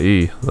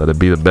 BYE, let it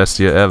be the best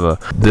year ever.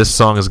 This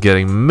song is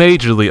getting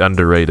majorly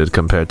underrated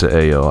compared to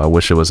Ayo. I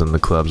wish it was in the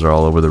clubs or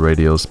all over the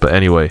radios. But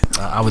anyway,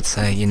 I would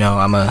say,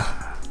 I'm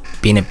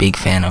being a big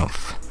fan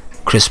of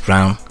Chris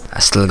Brown. I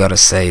still gotta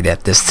say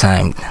that this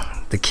time,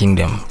 the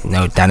Kingdom,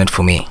 done it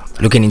for me.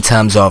 Looking in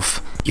terms of,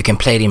 you can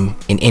play him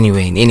in any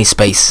way, in any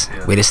space,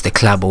 whether it's the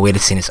club or whether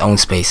it's in its own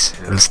space.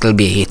 It'll still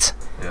be a hit.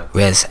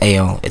 Whereas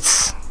Ayo,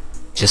 it's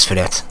just for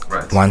that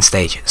one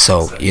stage.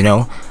 So,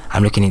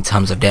 I'm looking in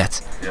terms of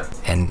that.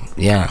 And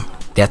yeah,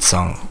 that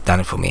song done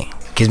it for me.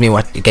 It gives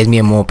me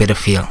a more better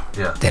feel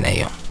than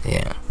Ayo.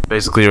 Yeah.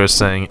 Basically, you're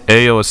saying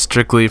Ayo is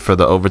strictly for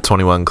the over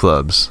 21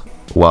 clubs,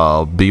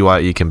 while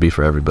BYE can be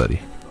for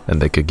everybody. And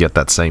they could get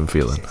that same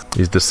feeling.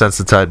 These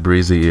desensitized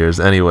Breezy ears.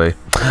 Anyway,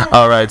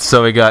 alright,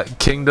 so we got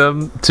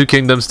Kingdom, 2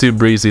 Kingdoms, 2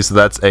 Breezy, so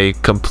that's a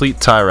complete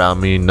tie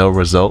round, meaning no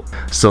result.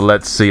 So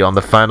let's see, on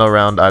the final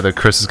round, either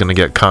Chris is going to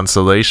get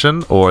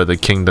consolation, or the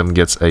Kingdom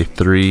gets a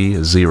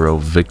 3-0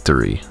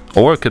 victory.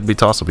 Or it could be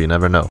toss-up, you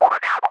never know.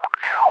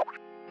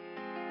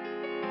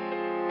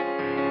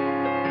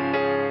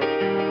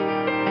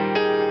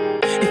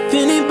 If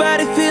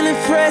anybody feeling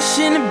fresh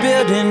in the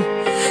building,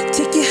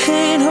 take your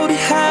hand, hold it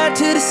high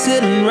to the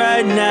ceiling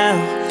right now,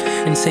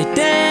 and say,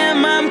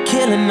 damn, I'm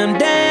killing them,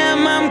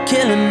 damn, I'm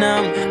killing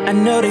them. I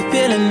know they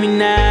feeling me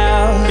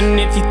now. And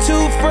if you're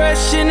too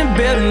fresh in the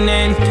building,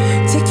 then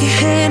take your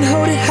hand,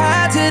 hold it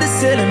high to the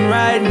ceiling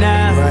right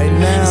now,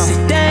 and say,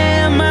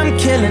 damn, I'm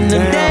killing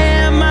them,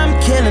 damn, I'm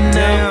killing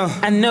them.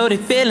 I know they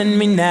feeling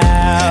me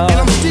now. And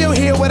I'm still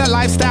here with a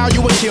lifestyle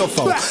you would kill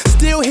for.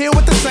 Still here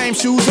with the same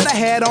shoes that I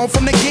had on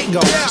from the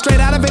get-go. Straight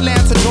out of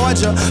Atlanta,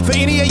 Georgia, for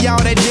any of y'all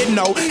that didn't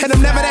know. And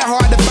I'm never that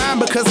hard to find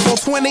because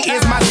 420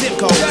 is my zip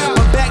code.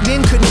 But back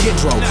then couldn't get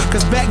drove,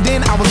 cause back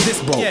then I was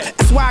this broke.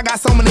 That's why I got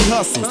so many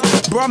hustles.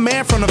 Bruh,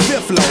 man, from the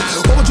 5th floor.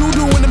 What would you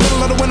do in the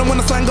middle of the winter when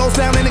the sun goes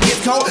down and it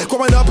gets cold?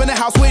 Growing up in a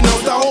house with no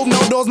stove, no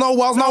doors, no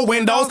walls, no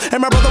windows. And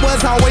my brother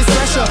was always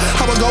fresher.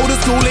 I would go to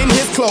school in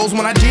his clothes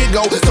when I did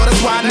go. So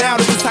that's why now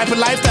this is the type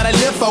of life that I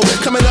live for.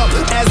 Coming up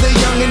as a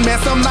youngin', man,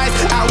 some nights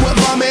I would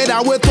vomit,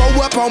 I would throw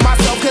up on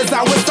myself, cause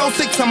I was so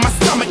sick to my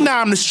stomach.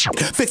 Now I'm the shit,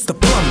 fix the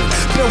plumbing.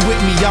 Bear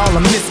with me, y'all,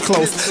 I'm this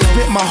close.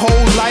 Spent my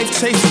whole life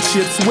chasing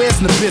chips, where's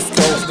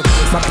Nabisco?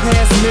 My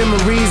past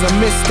memories, I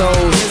miss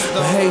those.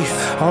 But hey,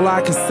 all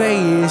I can say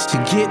is you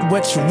get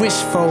what you wish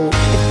for.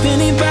 If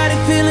anybody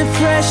feeling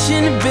fresh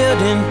in the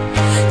building,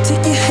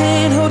 take your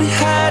hand, hold it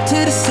high to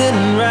the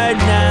ceiling right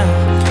now,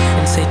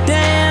 and say,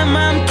 damn,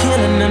 I'm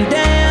killing them,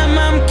 damn,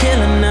 I'm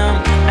killing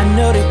them. I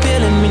know they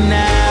feeling me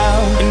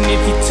now. And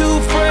if you're too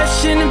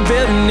fresh in the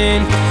building,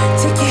 then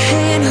take your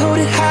hand, hold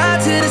it high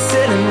to the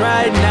ceiling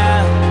right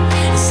now,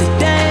 and say,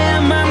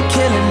 damn, I'm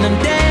killing them,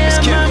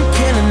 damn, I'm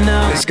killing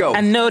them. Let's go.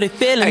 I know know they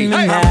feeling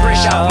me now. I'm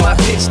fresh off my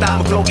pit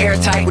stop, I'ma blow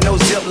airtight with no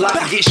zip lock.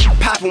 Get shit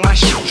pop when my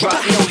shit drop.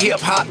 No hip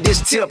hop,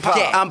 this tip hop.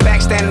 I'm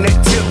back standing at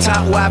the tip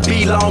top where I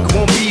belong. It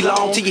won't be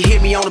long till you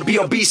hear me on the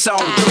B.O.B. song.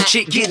 Little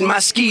chick getting my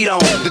skeet on.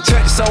 To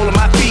touch the sole of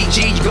my feet,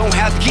 G, you gon'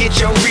 have to get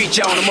your reach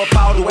on. I'm up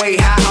all the way,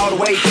 high all the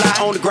way,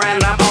 fly on the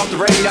ground, and I'm off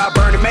the radar.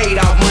 Burning made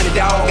off money,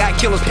 dog.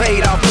 Got killers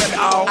paid off, flip it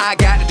all. I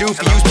got to do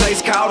for you, place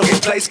call,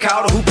 get place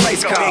call, who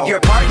place call. Beg your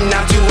pardon,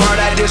 not too hard,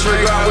 I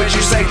disregard what you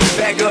say.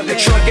 Back up the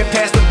truck and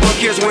pass the book,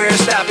 here's where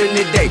it's stopping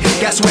today.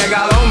 Got swag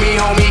all on me,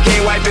 homie,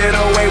 can't wipe it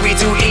away. We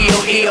too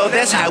ill.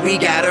 That's how we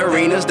got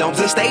arenas, domes,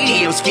 and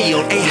stadiums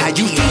skilled. Hey, how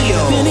you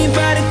feel? If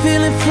anybody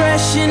feeling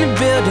fresh in the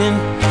building,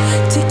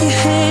 take your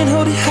hand,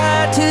 hold it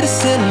high to the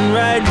ceiling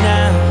right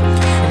now,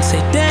 and say,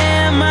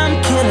 damn, I'm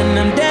killing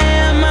them,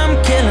 damn, I'm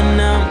killing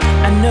them.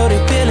 I know they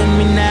feeling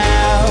me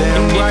now.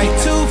 Damn and right.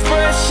 if you're too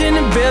fresh in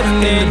the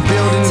building,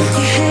 take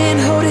your hand,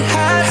 hold it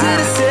high to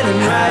the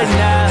ceiling right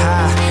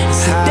now, and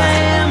say,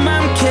 damn,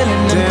 I'm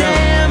killing them,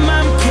 damn,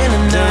 I'm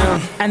killing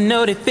them. I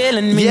know they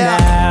feeling me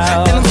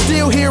now. And I'm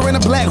still here in a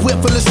black whip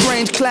full of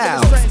strange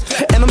clouds.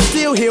 And I'm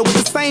still here with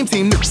the same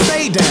team,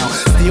 stay down.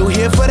 Still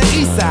here for the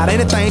east side,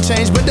 ain't a thing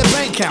changed but the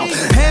bank count.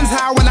 Hands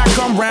high when I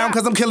come round,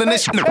 cause I'm killing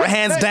this shit,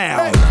 hands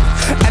down.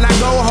 And I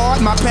go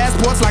hard, my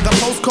passport's like a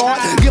postcard.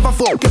 Give a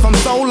fuck if I'm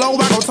solo,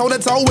 I go toe to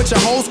toe with your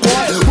whole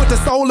squad. With the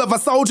soul of a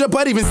soldier,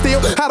 but even still,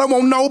 I don't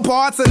want no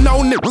parts and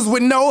no niggas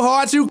with no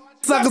heart. You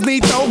suckers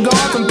need throw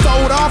guards, I'm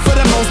throwed off for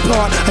the most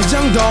part. A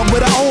young dog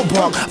with an old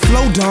bark.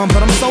 Flow dumb,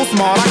 but I'm so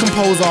smart, I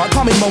compose art.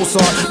 Call me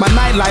Mozart. My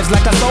nightlife's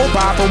like a soap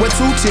opera with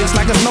two chicks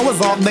like it's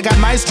Noah's Ark. They got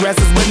nice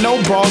dresses with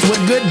no bras,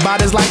 with good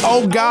bodies like,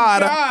 oh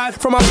God.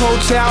 From a poor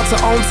child to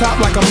on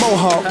top like a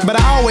mohawk. But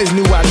I always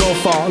knew I'd go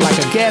far, like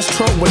a gas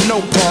truck with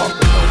no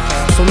park.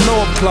 So no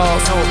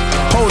applause,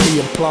 hold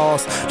the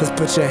applause. Just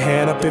put your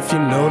hand up if you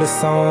know the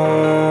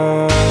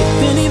song.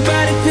 If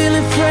anybody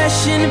feeling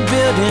fresh in the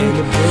building,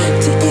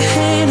 take your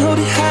hand, hold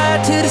it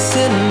high to the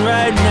ceiling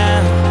right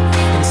now,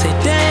 and say,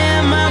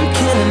 damn, I'm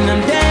killing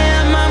them,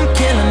 damn, I'm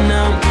killing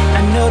them.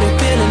 I know they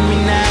feeling me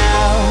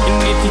now.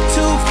 And if you're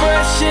too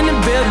fresh in the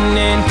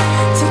building,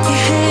 take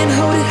your hand,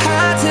 hold it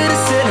high to the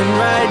ceiling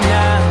right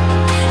now,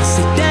 and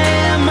say,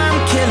 damn, I'm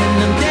killing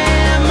them,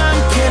 damn, I'm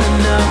killing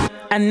them.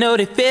 I know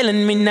they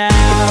feeling me now.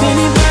 If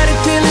anybody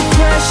feeling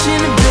fresh in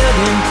the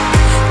building,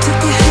 take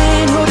your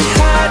hand, hold it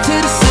high to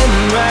the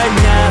ceiling right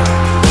now,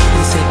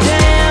 and say,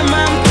 damn,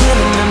 I'm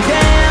killing them,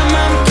 damn,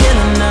 I'm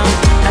killing them.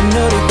 I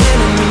know they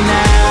feeling me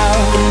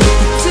now. And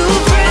if you're too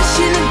fresh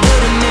in the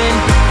building, then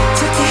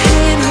take your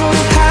hand, hold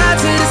it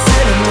high to the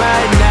ceiling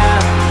right now,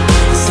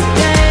 and say,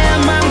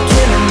 damn, I'm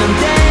killing them,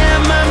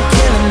 damn, I'm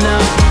killing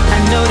them. I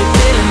know they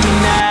feeling me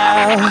now.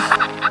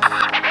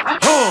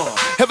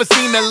 Ever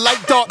seen that light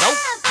dart? Nope.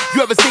 You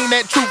ever seen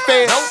that truth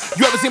fair?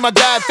 Nope. You ever seen my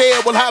God fair?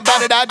 Well, how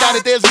about it? I doubt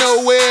it, there's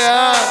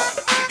nowhere.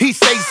 He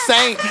stays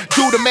sane,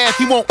 do the math,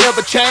 he won't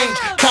ever change.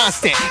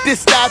 Constant,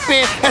 this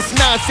stopping, that's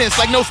nonsense,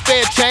 like no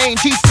spare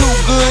change. He's too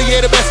good,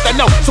 yeah, the best I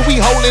know. So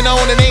we holding on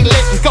and ain't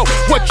letting go.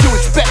 What you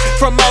expect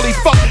from all these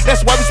fuck?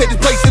 That's why we say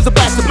this place is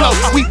about to blow.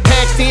 We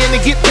packed in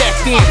and get back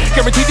in,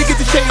 guaranteed to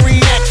get the chain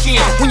reaction.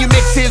 When you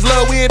mix his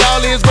love with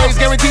all his grace,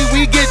 guaranteed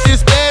we get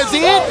this spaz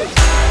in.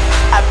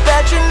 I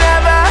bet you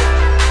never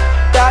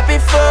thought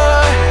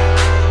before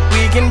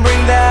we can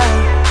bring down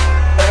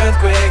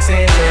earthquakes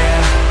in here.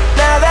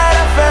 Now that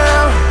I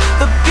found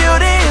the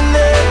beauty in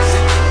this,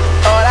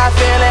 all I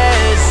feel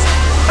is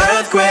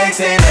earthquakes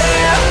in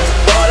here.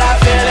 All I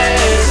feel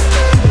is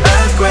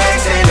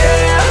earthquakes in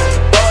here.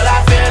 All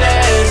I feel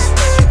is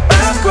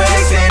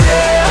earthquakes in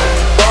here.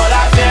 All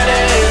I feel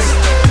is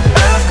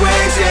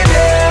earthquakes in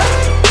here.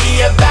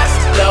 We about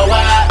to blow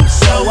up,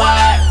 so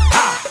what?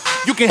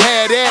 You can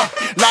have that.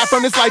 Live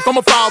from this life,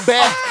 I'ma fall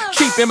back.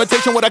 Cheap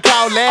imitation, what I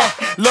call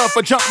that. Love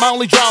for junk, my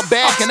only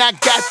drawback. And I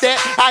got that,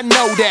 I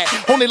know that.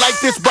 Only like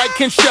this bright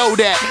can show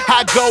that.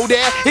 I go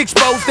there,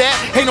 expose that.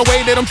 Ain't no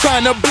way that I'm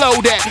trying to blow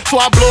that. So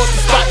I blow up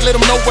the spot, let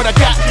them know what I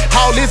got.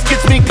 All this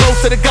gets me close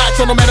to the God.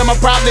 So no matter my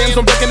problems,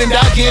 I'm ducking and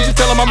dodging. Just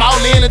tell them I'm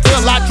all in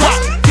until I drop.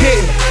 Yeah,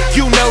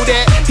 you know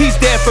that. He's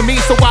there for me,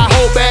 so I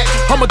hold back.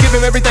 I'ma give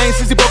him everything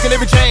since he broken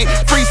every chain.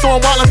 Free, so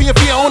I'm wildin' for your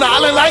fear on the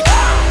island like.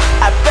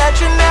 I bet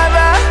you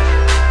never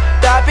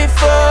thought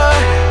before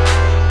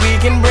we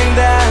can bring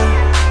down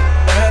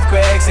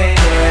earthquakes in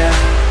here.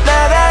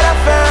 Now that I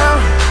found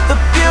the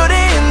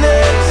beauty in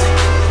this,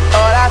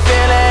 all I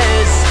feel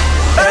is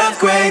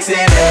earthquakes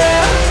in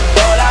here.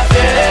 All I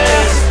feel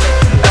is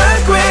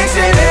earthquakes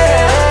in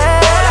here.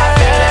 All I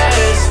feel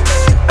is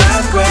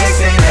earthquakes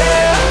in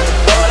here.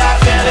 All I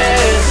feel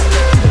is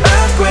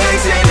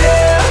earthquakes in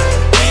here.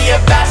 We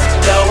about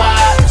to blow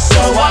up, so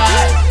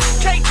what?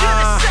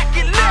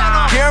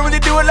 Can't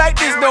really do it like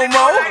this no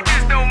more.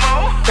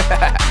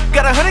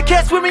 Got 100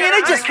 cats with me and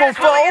they just won't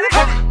fold.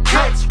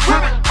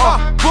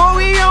 Boy,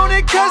 we on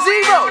it cause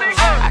he wrote it.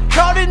 I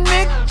called it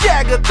Mick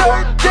Jagger,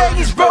 third day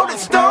he's Rolling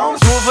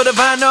Stones. Do it for the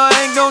vine, no I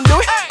ain't gon' do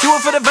it. Do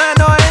it for the vine,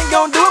 no I ain't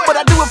gon' do it, but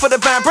I do it for the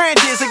fine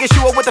branches. So get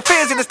you up with the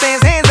fans in the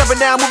stands, hands up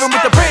and down, moving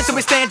with the branch. So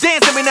we stand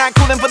dancing, we not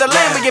coolin' for the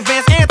land. We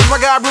advance answers, my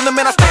God rule them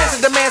in our stances.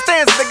 The man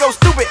stands if they go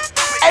stupid.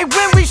 Hey,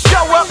 when we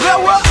show up,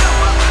 blow up.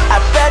 I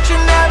bet you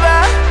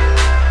never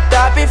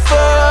thought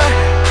before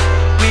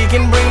we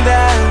can bring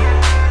the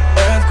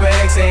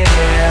earthquakes in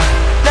here.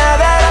 Now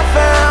that I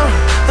found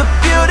the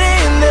beauty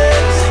in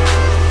this,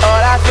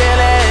 all I feel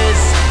is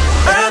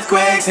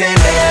earthquakes in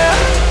here.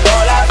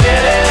 All I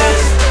feel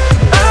is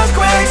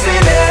earthquakes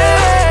in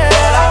here.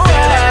 All I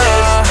feel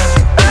is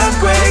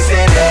earthquakes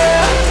in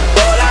here.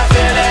 All I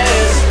feel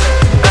is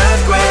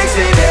earthquakes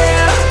in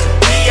here.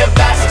 We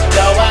about to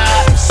blow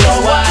up, so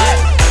what?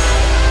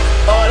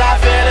 All I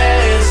feel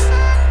is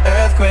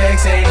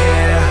earthquakes in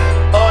here.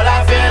 All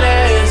I feel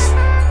is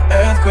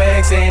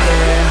earthquakes in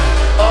here.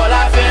 All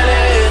I feel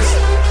is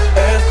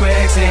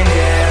earthquakes in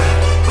here.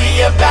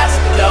 We about to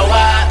blow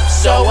up,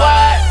 so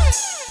what?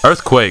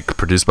 Earthquake,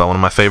 produced by one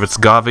of my favorites,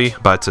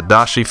 Gavi, by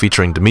Tadashi,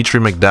 featuring Dimitri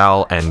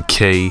McDowell and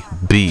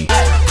KB.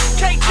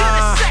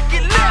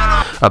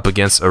 Up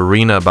against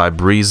Arena by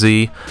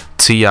Breezy,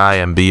 T.I.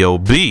 and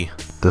B.O.B.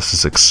 This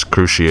is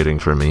excruciating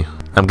for me.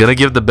 I'm gonna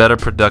give the better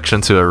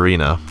production to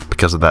Arena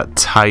because of that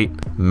tight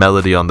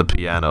melody on the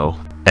piano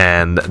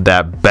and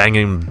that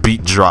banging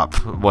beat drop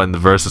when the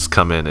verses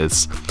come in.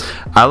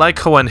 I like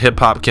how when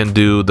hip-hop can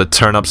do the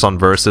turn-ups on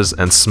verses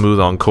and smooth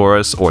on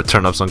chorus, or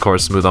turn-ups on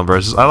chorus, smooth on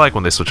verses. I like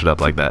when they switch it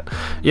up like that.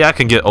 Yeah, it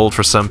can get old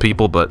for some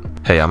people, but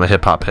hey, I'm a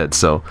hip-hop head,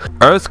 so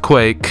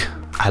Earthquake,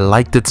 I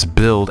liked its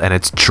build and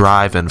its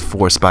drive and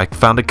force, but I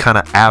found it kind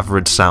of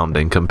average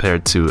sounding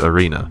compared to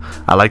Arena.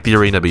 I like the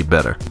Arena beat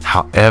better.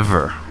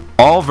 However,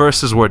 all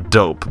verses were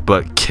dope,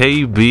 but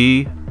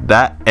KB,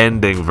 that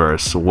ending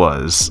verse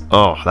was,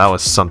 that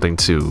was something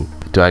too.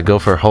 Do I go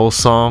for whole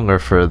song or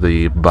for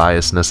the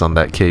biasness on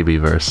that KB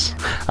verse?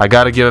 I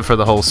gotta give it for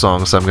the whole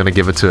song, so I'm gonna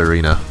give it to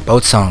Arena.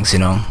 Both songs,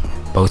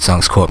 both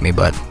songs caught me,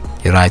 but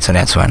you're right on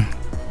that one.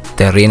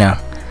 The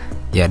Arena,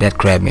 yeah, that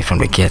grabbed me from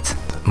the get.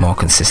 More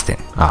consistent.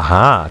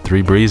 Aha,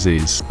 3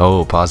 breezies.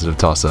 Oh, positive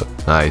toss-up.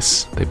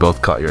 Nice. They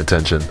both caught your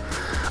attention.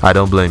 I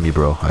don't blame you,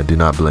 bro. I do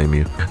not blame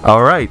you.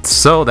 Alright,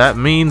 so that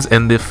means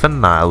in the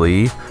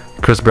finale,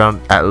 Chris Brown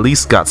at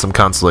least got some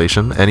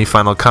consolation. Any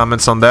final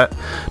comments on that?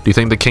 Do you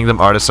think the Kingdom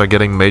artists are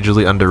getting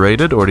majorly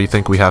underrated, or do you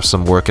think we have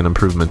some work and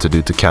improvement to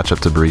do to catch up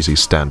to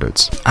Breezy's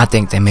standards? I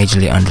think they're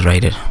majorly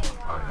underrated.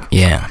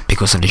 Yeah,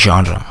 because of the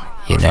genre,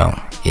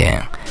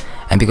 yeah.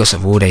 And because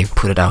of who they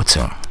put it out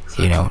to,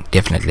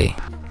 definitely.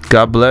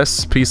 God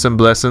bless, peace and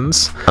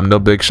blessings. I'm no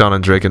Big Sean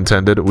and Drake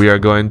intended. We are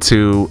going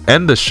to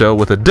end the show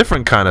with a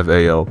different kind of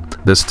AO.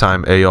 This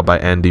time AO by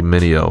Andy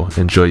Mineo.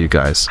 Enjoy, you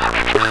guys.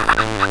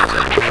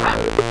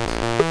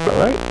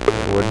 Alright,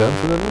 we're done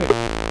for the night.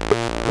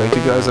 Thank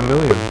you guys a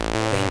million.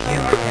 Thank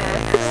you.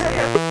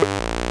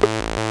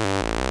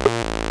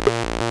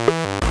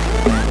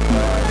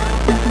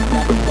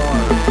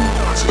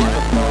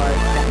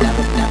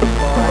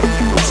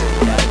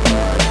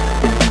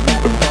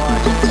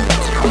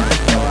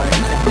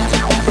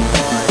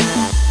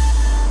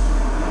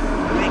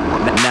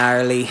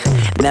 Gnarly,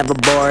 never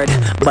bored,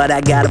 but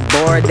I got a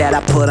board that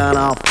I put on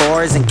all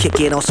fours and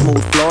kick it on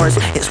smooth floors.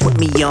 It's with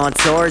me on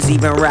tours,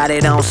 even ride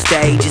it on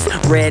stages.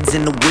 Reds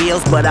in the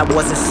wheels, but I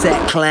wasn't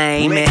set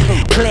claiming.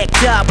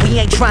 Clicked up, we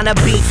ain't tryna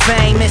be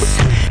famous.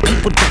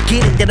 People don't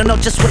get it, they don't know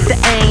just what the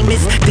aim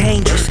is.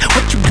 Dangerous,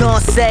 what you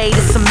gonna say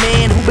to some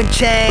men who been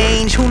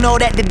changed, who know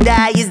that to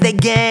die is their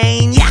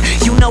gain? Yeah,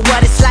 you know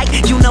what it's like,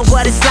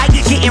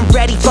 getting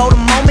ready for the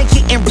moment,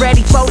 getting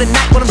ready for the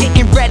night. When I'm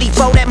getting ready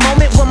for that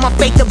moment, when my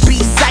faith will be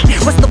sight.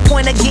 What's the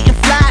point of getting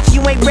fly if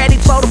you ain't ready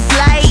for the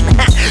flight?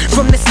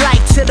 From this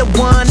life to the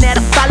one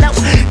that'll follow.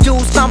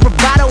 Dudes found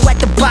bravado at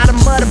the bottom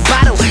of the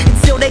bottle,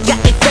 until they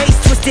got their face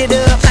twisted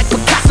up like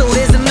Picasso.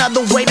 There's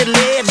another way to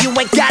live, you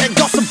ain't gotta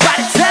go,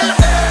 somebody tell them.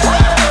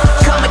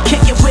 Come and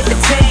kick it with the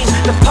team,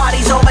 the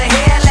party's over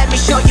here, let me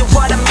show you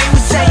what I mean.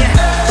 We saying,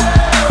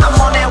 I'm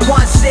on that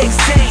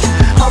 116,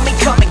 homie,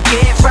 come and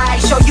get right,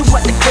 show you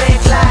what the click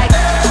like.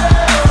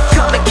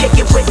 Come and kick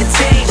it with the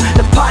team,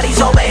 the party's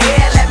over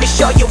here, let me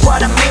show you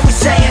what I mean. We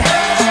saying,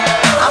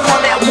 I'm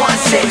on that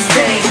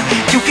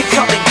 116, you can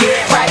come and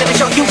get right, let me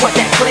show you what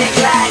that click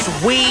like.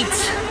 Sweet.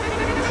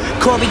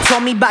 Corey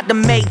told me about the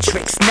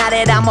Matrix. Now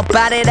that I'm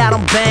about it, I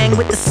don't bang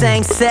with the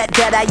same set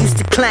that I used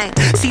to claim.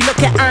 See,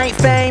 look at, I ain't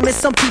famous.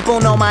 Some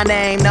people know my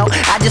name, no.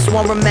 I just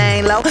won't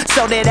remain low,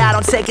 so that I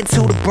don't take it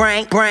to the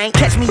brain.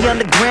 Catch me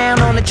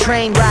underground on the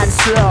train riding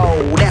slow.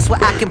 That's where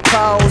I can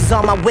pose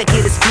on my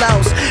wickedest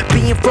flows.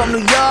 Being from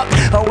New York,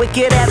 a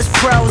wicked at its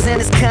pros,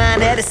 and it's kind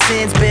that it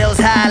sends bills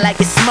high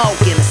like it's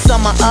smoking. The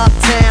summer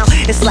uptown,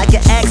 it's like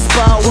an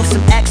expo with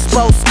some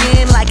expo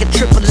skin like a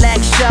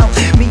XXX show.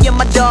 Me and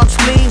my dogs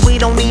flee, we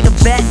don't need a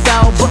bet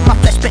though, but my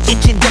flesh been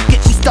itching. Don't get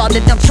me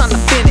started, I'm trying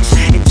to finish.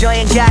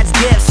 Enjoying God's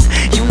gifts,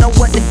 you know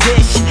what the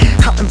dish.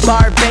 Out in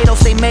Barbados,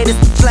 they made us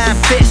the flying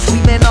fish. We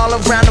been all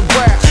around the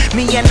world,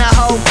 me and the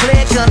whole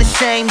clique,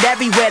 unashamed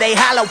everywhere they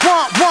holler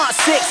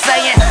 116,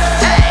 saying,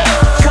 hey,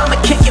 come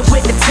and kick it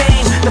with the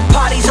team. The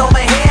party's over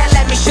here,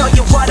 let me show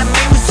you what I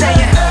mean. We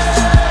saying,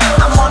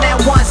 I'm on that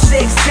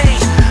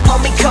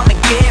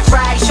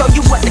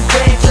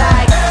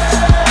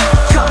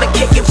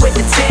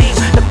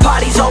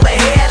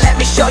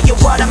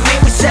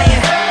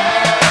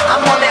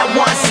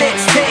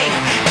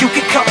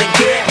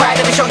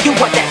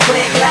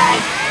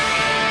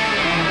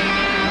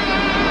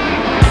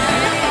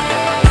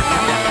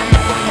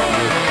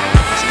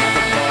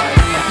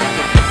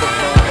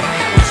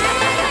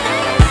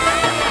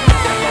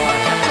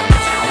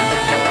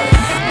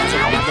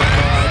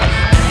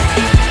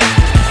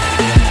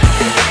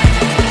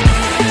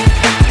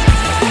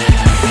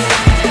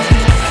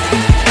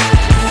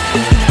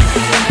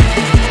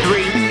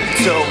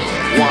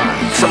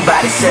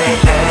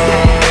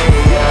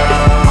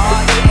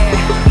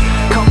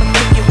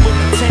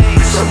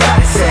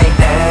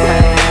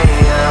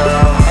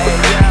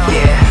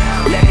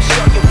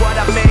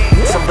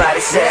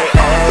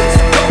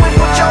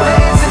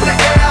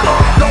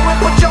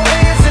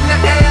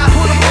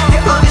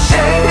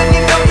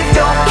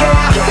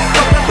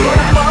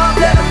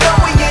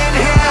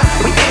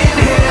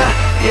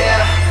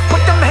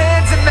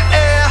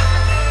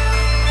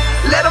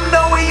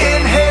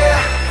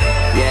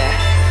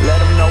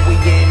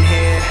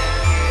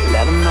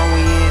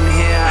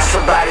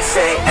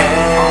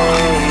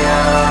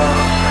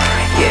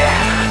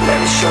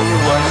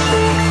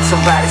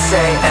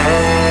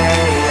say